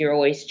friend, you're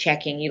always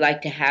checking. You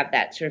like to have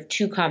that sort of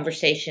two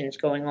conversations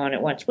going on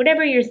at once.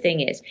 Whatever your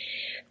thing is,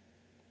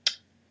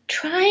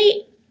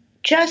 try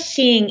just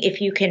seeing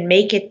if you can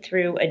make it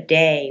through a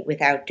day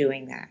without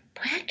doing that.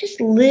 Practice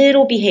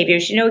little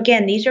behaviors.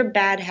 Again, these are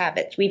bad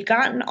habits. We've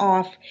gotten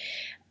off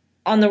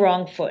on the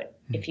wrong foot,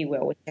 if you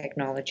will, with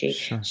technology.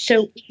 Sure.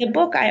 So in the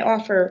book, I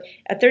offer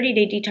a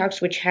 30-day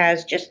detox, which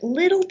has just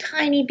little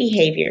tiny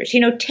behaviors.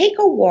 Take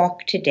a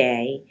walk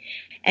today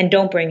and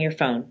don't bring your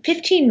phone.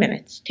 15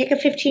 minutes. Take a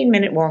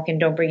 15-minute walk and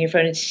don't bring your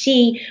phone and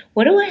see,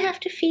 what do I have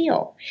to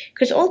feel?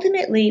 Because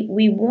ultimately,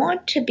 we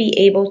want to be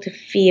able to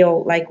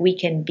feel like we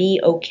can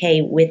be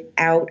okay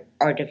without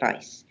our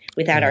device,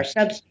 without our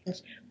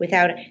substance,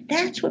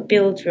 that's what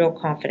builds real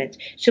confidence.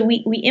 So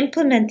we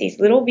implement these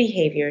little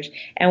behaviors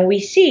and we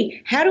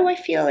see, how do I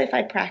feel if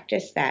I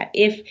practice that?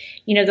 If,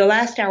 the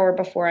last hour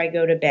before I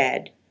go to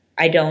bed,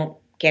 I don't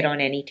get on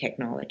any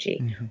technology.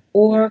 Mm-hmm.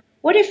 Or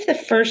what if the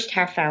first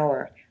half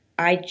hour,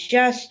 I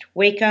just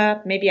wake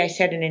up, maybe I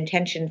set an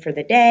intention for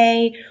the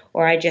day,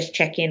 or I just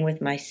check in with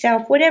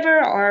myself, whatever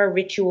our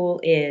ritual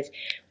is.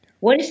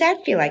 What does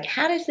that feel like?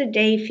 How does the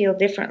day feel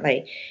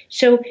differently?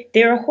 So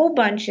there are a whole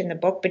bunch in the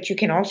book, but you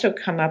can also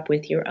come up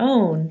with your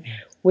own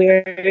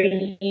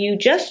where you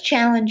just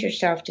challenge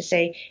yourself to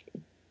say,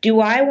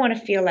 do I want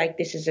to feel like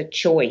this is a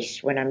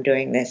choice when I'm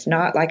doing this,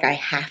 not like I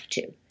have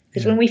to?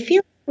 Because when we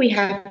feel we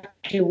have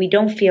to, we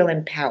don't feel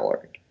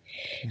empowered.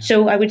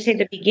 So I would say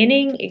the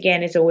beginning,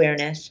 again, is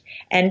awareness.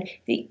 And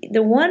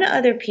the one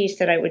other piece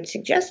that I would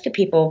suggest to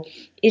people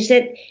is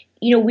that,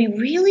 we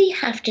really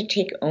have to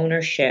take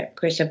ownership,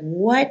 Chris, of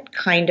what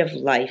kind of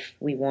life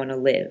we want to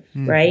live,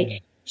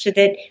 right? So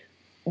that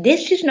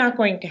this is not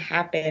going to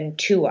happen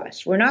to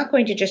us. We're not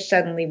going to just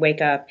suddenly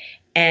wake up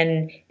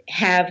and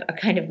have a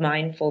kind of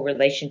mindful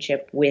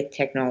relationship with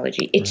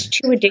technology. It's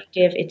too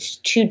addictive. It's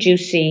too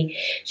juicy.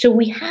 So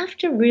we have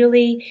to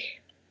really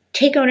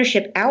take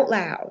ownership out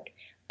loud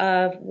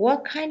of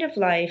what kind of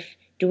life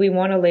do we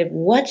want to live,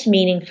 what's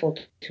meaningful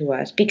to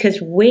us,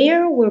 because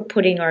where we're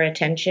putting our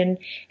attention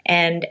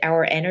and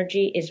our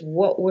energy is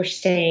what we're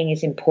saying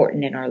is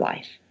important in our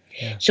life.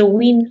 Yeah. So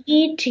we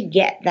need to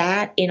get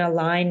that in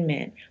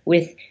alignment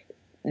with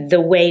the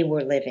way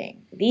we're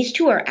living. These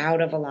two are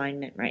out of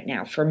alignment right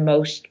now for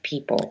most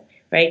people,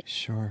 right?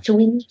 Sure. So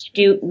we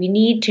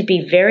need to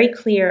be very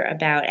clear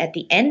about, at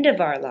the end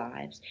of our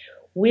lives,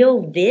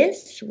 will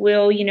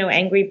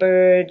Angry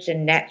Birds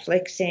and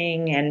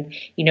Netflixing and,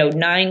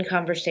 9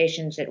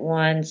 conversations at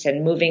once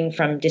and moving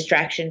from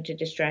distraction to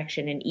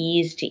distraction and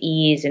ease to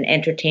ease and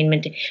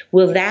entertainment,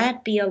 will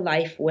that be a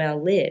life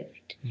well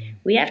lived?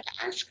 We have to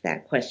ask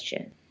that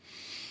question.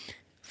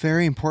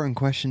 Very important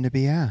question to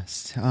be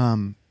asked.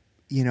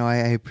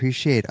 I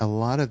appreciate a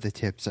lot of the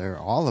tips, or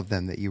all of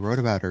them that you wrote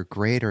about are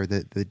great, or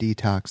the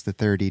detox, the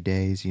 30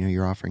 days,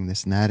 you're offering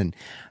this and that. And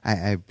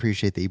I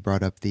appreciate that you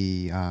brought up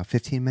the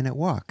 15-minute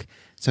walk.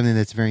 Something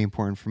that's very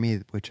important for me,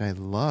 which I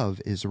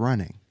love, is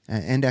running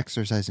and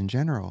exercise in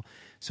general.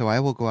 So I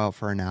will go out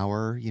for an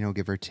hour,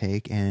 give or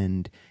take.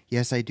 And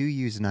yes, I do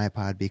use an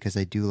iPod because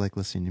I do like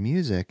listening to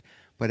music,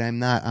 but I'm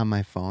not on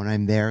my phone.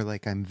 I'm there,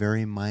 like, I'm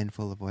very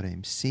mindful of what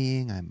I'm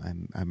seeing.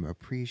 I'm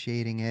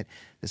appreciating it.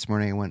 This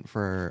morning I went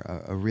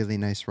for a really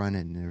nice run,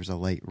 and there was a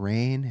light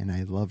rain, and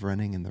I love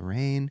running in the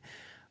rain.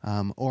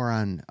 Or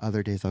on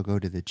other days I'll go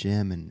to the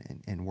gym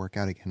and work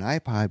out again.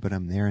 iPod, but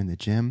I'm there in the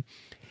gym.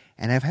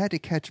 And I've had to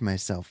catch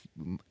myself,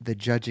 the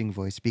judging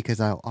voice, because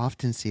I'll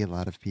often see a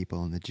lot of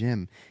people in the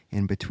gym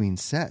in between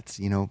sets,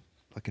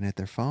 looking at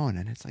their phone,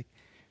 and it's like,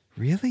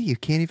 really? You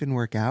can't even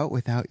work out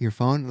without your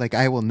phone? Like,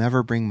 I will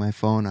never bring my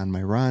phone on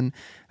my run.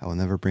 I will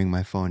never bring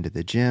my phone to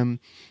the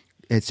gym.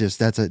 It's just,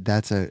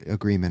 that's a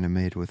agreement I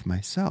made with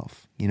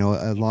myself.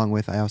 Along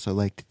with, I also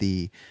liked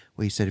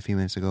what you said a few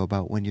minutes ago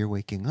about when you're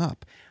waking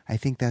up. I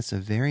think that's a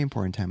very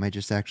important time. I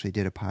just actually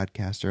did a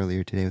podcast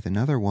earlier today with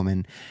another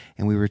woman,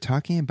 and we were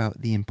talking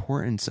about the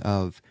importance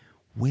of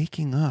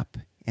waking up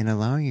and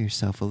allowing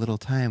yourself a little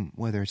time,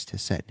 whether it's to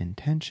set an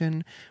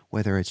intention,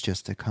 whether it's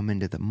just to come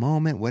into the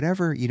moment,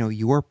 whatever,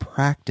 your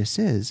practice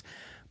is,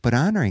 but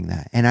honoring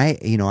that. And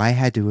I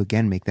had to,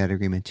 again, make that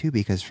agreement too,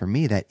 because for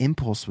me, that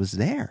impulse was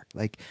there.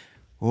 Like,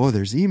 oh,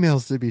 there's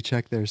emails to be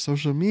checked, there's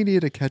social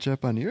media to catch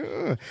up on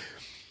you.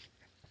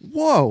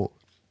 Whoa,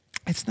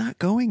 it's not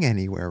going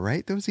anywhere,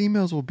 right? Those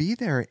emails will be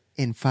there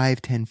in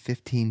 5, 10,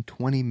 15,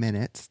 20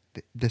 minutes.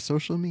 The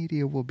social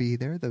media will be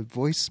there. The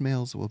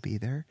voicemails will be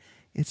there.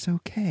 It's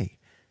okay.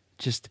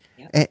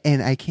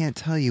 And I can't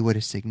tell you what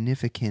a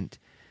significant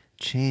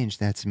change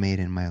that's made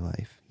in my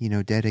life.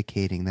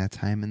 Dedicating that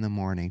time in the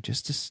morning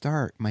just to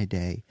start my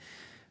day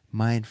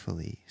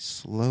mindfully,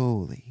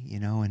 slowly,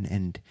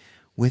 and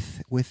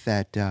with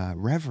that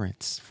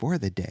reverence for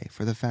the day,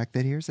 for the fact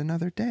that here's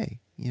another day,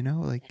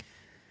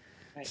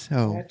 Right.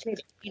 So that's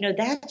it.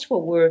 That's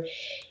what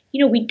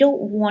we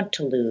don't want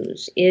to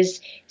lose,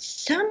 is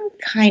some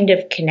kind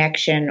of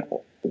connection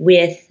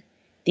with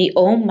the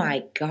oh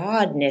my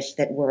godness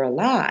that we're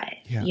alive,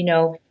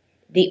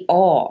 the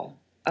awe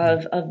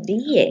of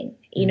being.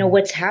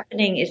 What's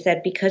happening is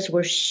that because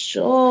we're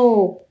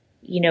so,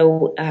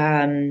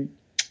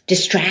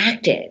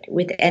 distracted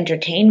with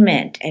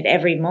entertainment at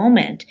every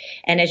moment.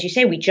 And as you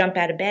say, we jump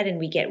out of bed and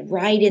we get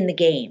right in the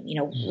game,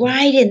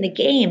 right in the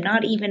game,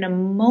 not even a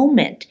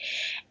moment.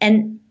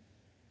 And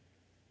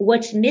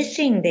what's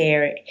missing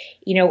there,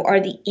 are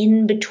the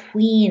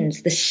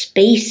in-betweens, the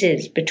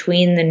spaces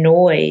between the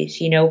noise,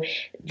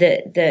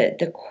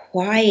 the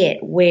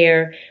quiet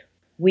where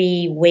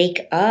we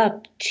wake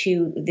up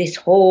to this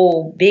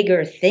whole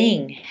bigger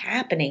thing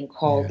happening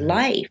called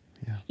life.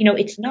 Yeah.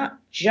 It's not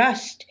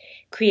just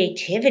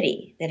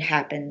creativity that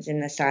happens in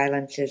the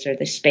silences or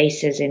the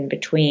spaces in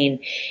between.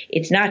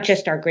 It's not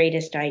just our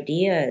greatest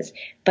ideas,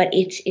 but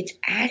it's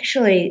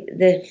actually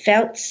the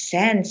felt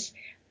sense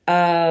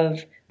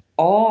of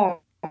awe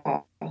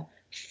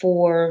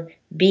for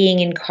being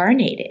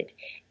incarnated.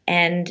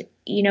 And,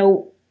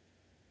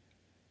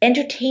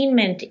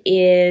 entertainment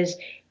is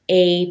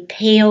a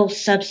pale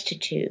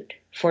substitute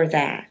for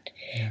that.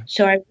 Yeah.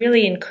 So I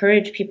really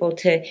encourage people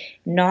to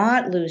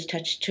not lose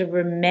touch, to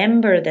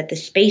remember that the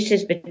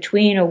spaces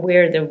between are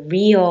where the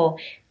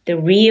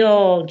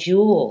real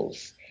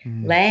jewels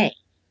lay.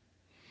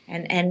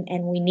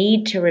 And we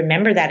need to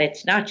remember that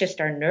it's not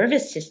just our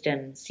nervous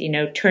systems,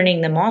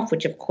 turning them off,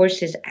 which of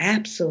course is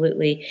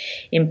absolutely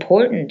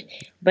important,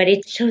 but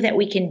it's so that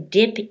we can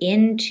dip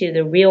into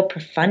the real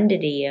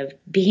profundity of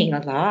being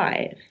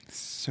alive.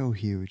 So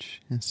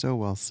huge and so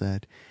well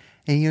said.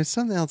 And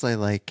something else I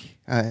like,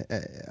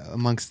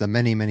 amongst the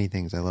many, many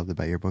things I loved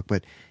about your book,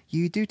 but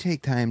you do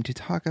take time to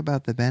talk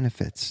about the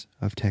benefits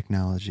of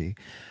technology.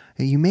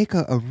 You make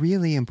a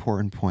really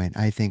important point,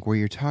 I think, where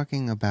you're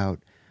talking about,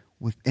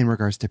 in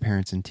regards to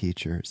parents and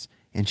teachers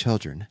and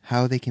children,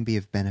 how they can be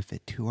of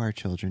benefit to our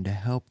children to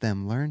help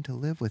them learn to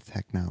live with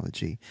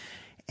technology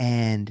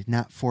and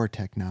not for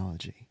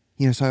technology.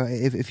 So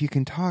if you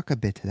can talk a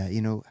bit to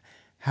that,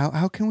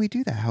 how can we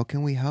do that? How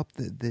can we help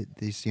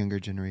this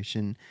younger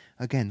generation,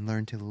 again,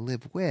 learn to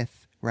live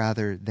with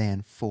rather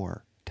than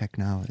for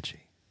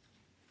technology?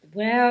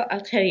 Well,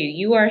 I'll tell you,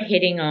 you are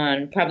hitting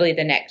on probably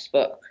the next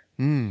book.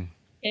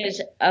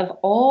 Is of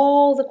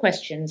all the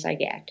questions I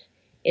get,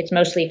 it's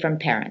mostly from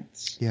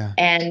parents. Yeah.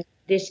 And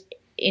this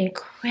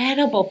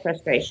incredible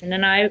frustration,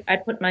 and I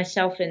put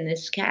myself in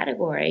this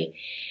category,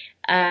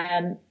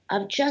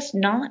 of just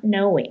not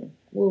knowing.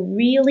 We're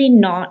really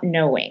not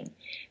knowing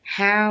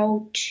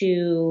how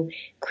to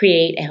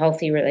create a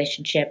healthy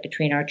relationship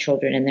between our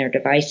children and their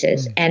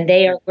devices. And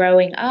they are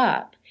growing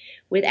up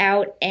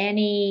without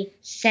any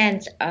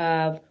sense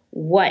of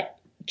what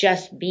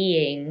just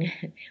being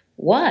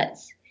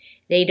was.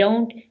 They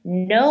don't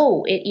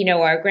know it.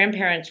 Our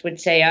grandparents would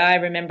say, I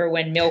remember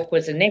when milk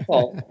was a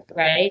nickel,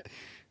 right?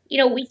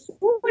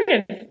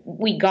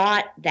 We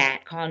got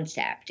that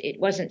concept. It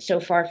wasn't so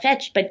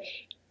far-fetched, but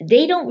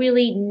they don't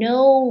really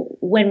know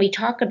when we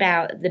talk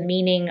about the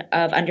meaning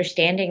of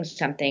understanding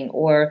something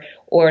or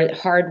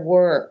hard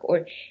work,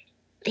 or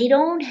they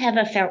don't have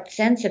a felt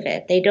sense of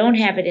it. They don't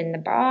have it in the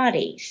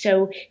body.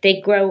 So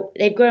they've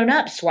grown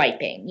up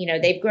swiping.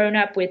 They've grown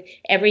up with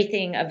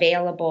everything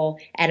available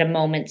at a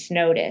moment's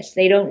notice.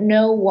 They don't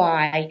know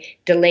why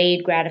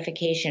delayed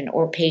gratification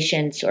or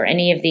patience or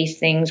any of these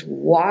things,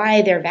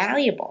 why they're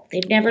valuable.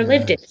 They've never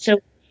lived it. So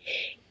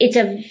it's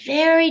a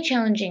very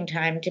challenging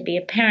time to be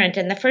a parent.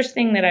 And the first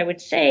thing that I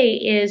would say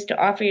is to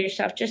offer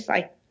yourself just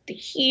like the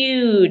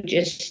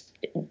hugest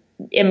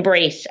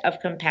embrace of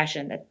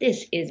compassion, that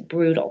this is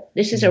brutal.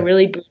 This is a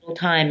really brutal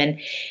time. And,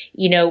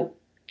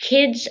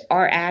 kids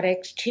are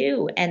addicts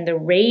too. And the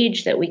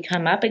rage that we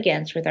come up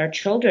against with our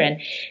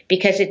children,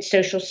 because it's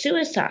social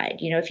suicide.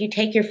 If you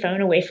take your phone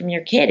away from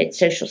your kid, it's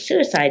social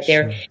suicide.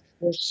 Sure.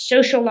 Their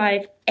social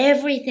life,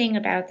 everything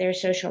about their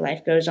social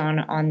life goes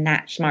on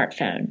that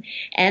smartphone,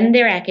 and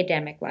their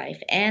academic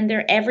life and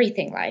their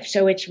everything life.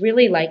 So it's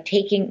really like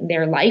taking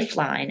their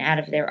lifeline out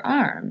of their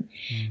arm.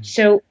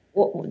 So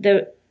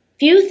the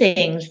few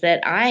things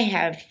that I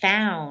have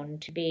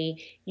found to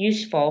be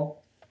useful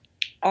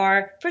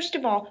are, first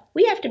of all,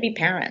 we have to be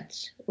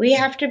parents. We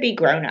have to be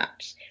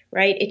grown-ups,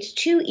 right? It's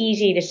too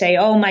easy to say,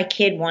 oh, my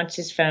kid wants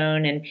his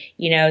phone and,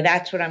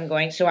 that's what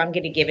I'm so I'm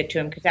going to give it to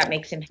him because that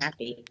makes him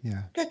happy.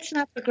 Yeah. That's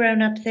not the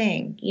grown-up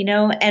thing,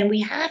 and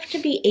we have to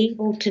be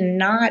able to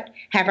not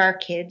have our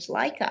kids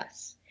like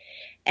us.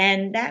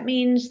 And that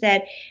means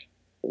that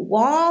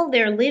while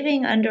they're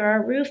living under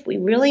our roof, we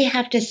really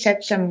have to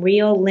set some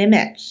real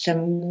limits,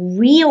 some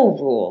real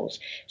rules,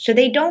 so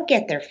they don't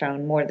get their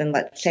phone more than,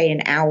 let's say,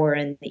 an hour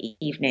in the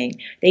evening.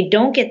 They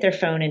don't get their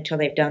phone until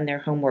they've done their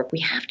homework. We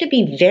have to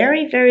be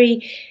very,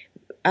 very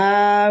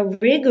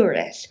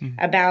rigorous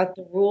about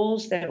the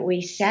rules that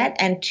we set,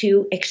 and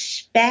to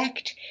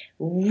expect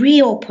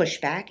real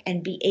pushback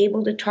and be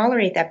able to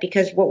tolerate that,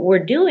 because what we're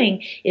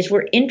doing is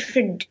we're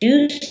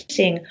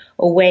introducing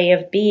a way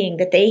of being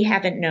that they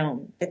haven't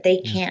known, that they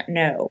can't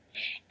know.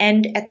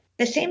 And at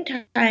the same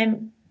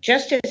time,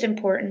 just as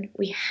important,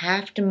 we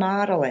have to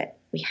model it.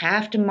 We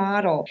have to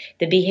model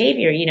the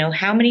behavior.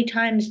 How many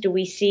times do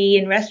we see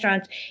in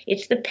restaurants,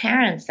 it's the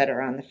parents that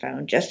are on the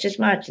phone just as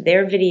much.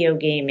 They're video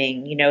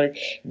gaming,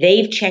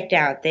 they've checked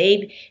out,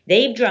 they've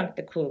drunk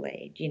the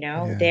Kool-Aid,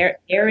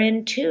 they're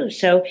in too.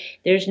 So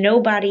there's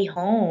nobody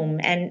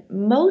home. And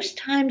most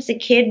times the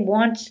kid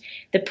wants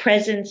the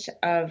presence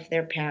of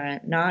their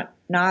parent, not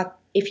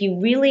if you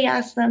really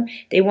ask them,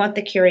 they want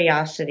the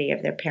curiosity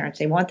of their parents.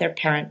 They want their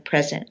parent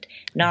present,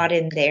 not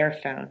in their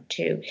phone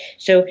too.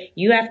 So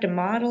you have to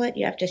model it.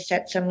 You have to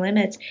set some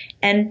limits.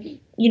 And,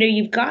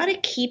 you've got to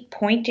keep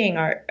pointing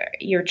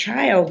your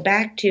child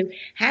back to,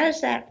 how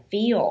does that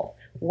feel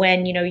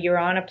when, you're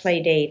on a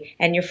play date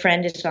and your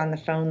friend is on the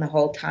phone the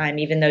whole time,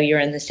 even though you're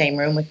in the same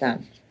room with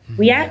them?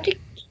 We have to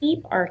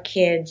keep our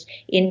kids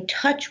in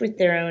touch with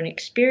their own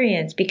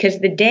experience, because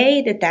the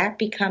day that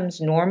becomes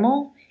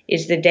normal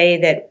is the day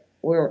that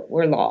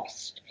we're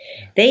lost.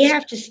 They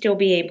have to still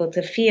be able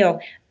to feel,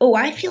 oh,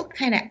 I feel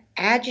kind of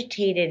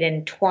agitated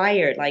and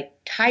tired, like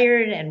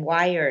tired and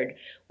wired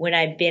when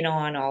I've been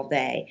on all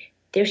day.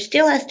 There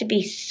still has to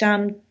be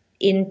some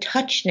in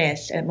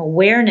touchness and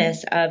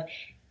awareness of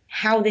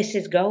how this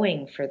is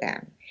going for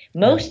them.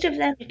 Most of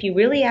them, if you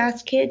really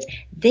ask kids,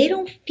 they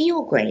don't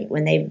feel great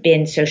when they've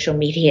been social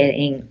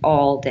mediating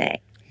all day.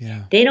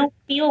 Yeah. They don't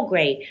feel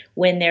great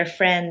when their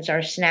friends are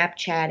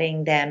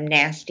Snapchatting them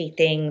nasty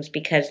things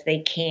because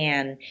they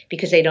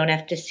don't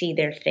have to see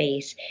their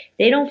face.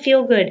 They don't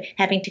feel good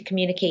having to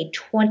communicate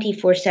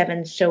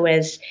 24/7 so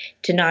as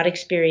to not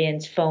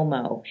experience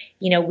FOMO.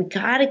 We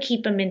got to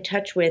keep them in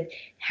touch with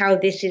how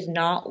this is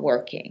not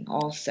working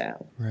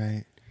also.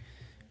 Right.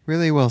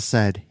 Really well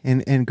said.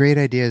 And great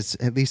ideas,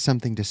 at least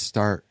something to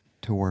start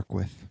to work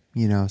with,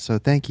 so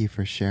thank you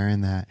for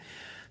sharing that.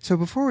 So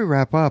before we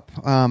wrap up,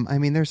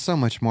 there's so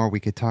much more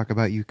we could talk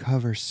about. You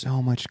cover so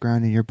much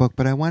ground in your book,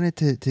 but I wanted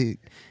to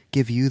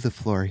give you the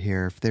floor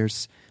here. If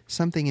there's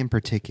something in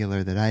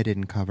particular that I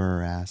didn't cover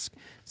or ask,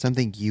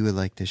 something you would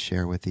like to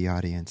share with the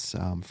audience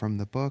from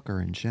the book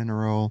or in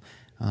general,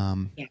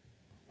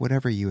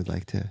 whatever you would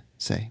like to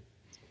say.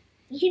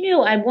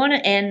 I want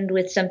to end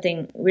with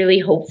something really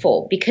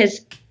hopeful,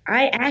 because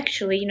I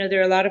actually,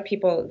 there are a lot of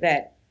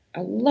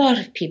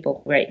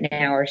people right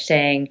now are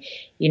saying,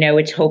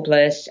 it's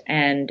hopeless,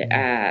 and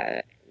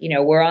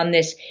we're on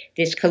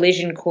this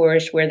collision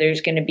course where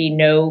there's going to be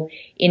no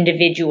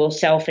individual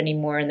self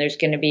anymore, and there's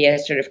going to be a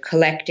sort of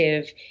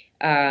collective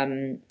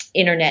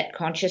internet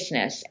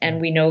consciousness,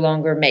 and we no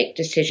longer make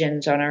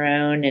decisions on our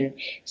own, and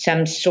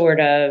some sort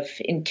of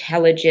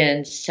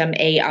intelligence, some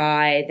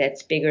AI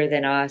that's bigger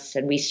than us,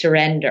 and we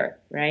surrender,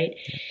 right?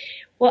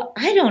 Well,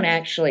 I don't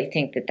actually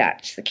think that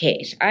that's the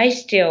case. I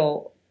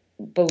still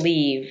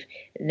believe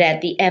that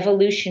the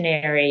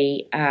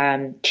evolutionary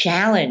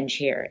challenge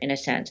here, in a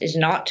sense, is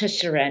not to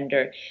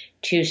surrender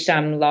to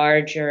some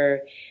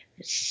larger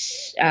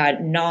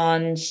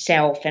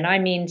non-self, and I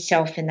mean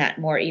self in that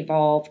more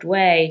evolved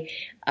way,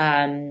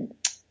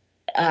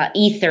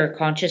 ether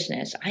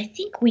consciousness. I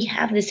think we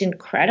have this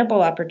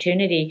incredible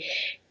opportunity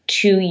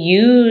to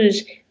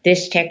use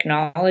this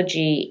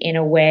technology in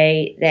a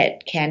way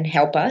that can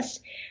help us,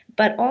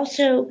 but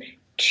also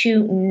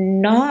to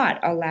not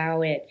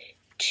allow it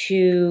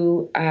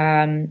to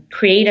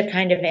create a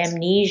kind of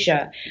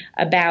amnesia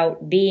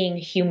about being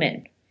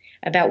human,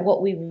 about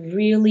what we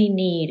really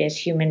need as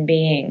human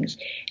beings,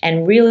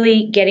 and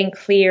really getting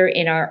clear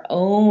in our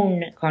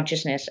own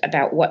consciousness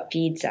about what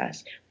feeds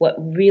us, what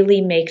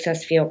really makes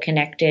us feel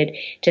connected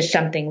to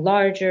something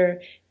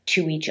larger,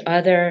 to each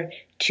other,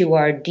 to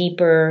our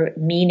deeper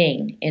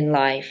meaning in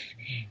life.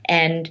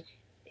 And,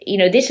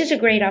 this is a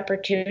great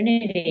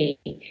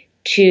opportunity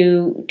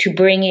to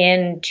bring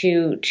in,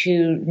 to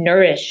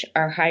nourish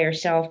our higher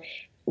self,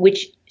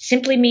 which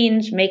simply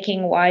means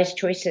making wise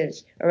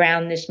choices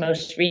around this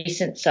most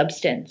recent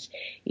substance,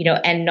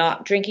 and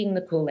not drinking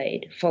the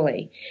Kool-Aid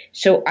fully.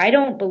 So I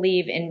don't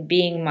believe in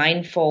being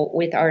mindful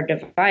with our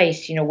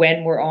device,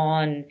 when we're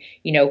on,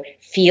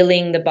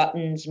 feeling the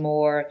buttons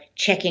more,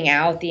 checking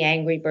out the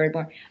Angry Bird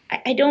more.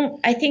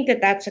 I think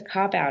that that's a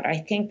cop-out. I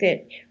think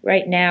that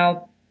right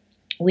now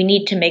we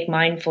need to make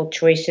mindful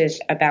choices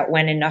about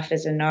when enough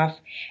is enough,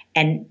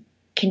 and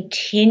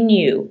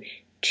continue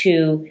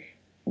to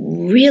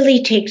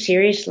really take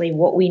seriously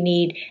what we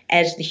need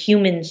as the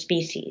human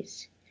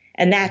species.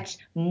 And that's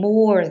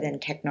more than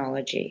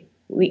technology.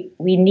 We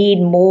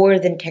need more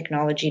than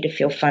technology to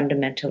feel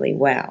fundamentally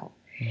well.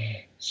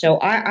 So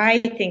I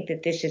think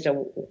that this is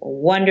a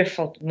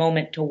wonderful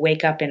moment to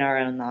wake up in our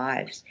own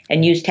lives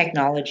and use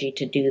technology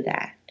to do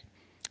that.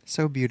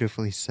 So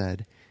beautifully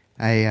said.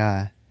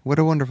 What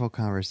a wonderful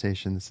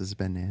conversation this has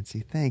been,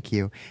 Nancy. Thank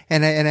you.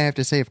 And I have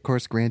to say, of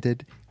course,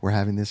 granted, we're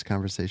having this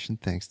conversation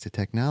thanks to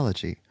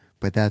technology.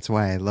 But that's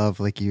why I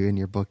love, like you in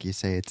your book, you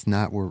say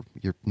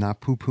you're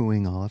not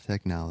poo-pooing all of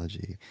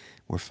technology.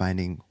 We're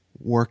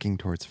working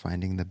towards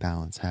finding the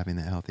balance, having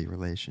that healthy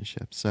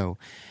relationship. So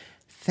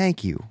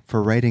thank you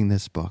for writing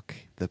this book.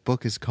 The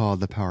book is called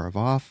The Power of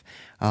Off.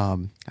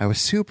 I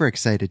was super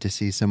excited to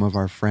see some of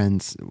our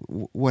friends,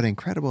 what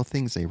incredible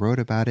things they wrote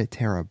about it.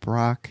 Tara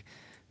Brock,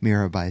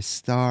 Mirabai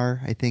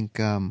Starr. I think,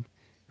 who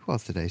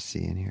else did I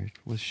see in here?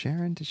 Was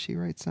Sharon, did she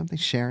write something?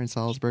 Sharon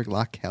Salzberg,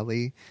 Locke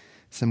Kelly,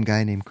 some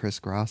guy named Chris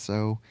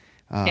Grosso.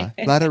 A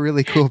lot of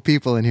really cool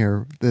people in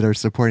here that are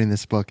supporting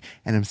this book,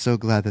 and I'm so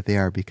glad that they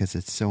are, because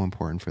it's so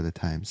important for the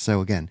times.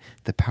 So again,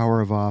 The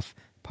Power of Off,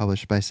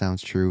 published by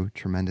Sounds True,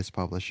 tremendous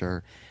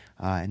publisher.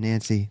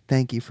 Nancy,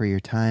 thank you for your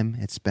time.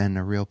 It's been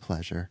a real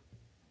pleasure.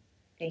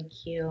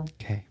 Thank you.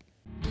 Okay.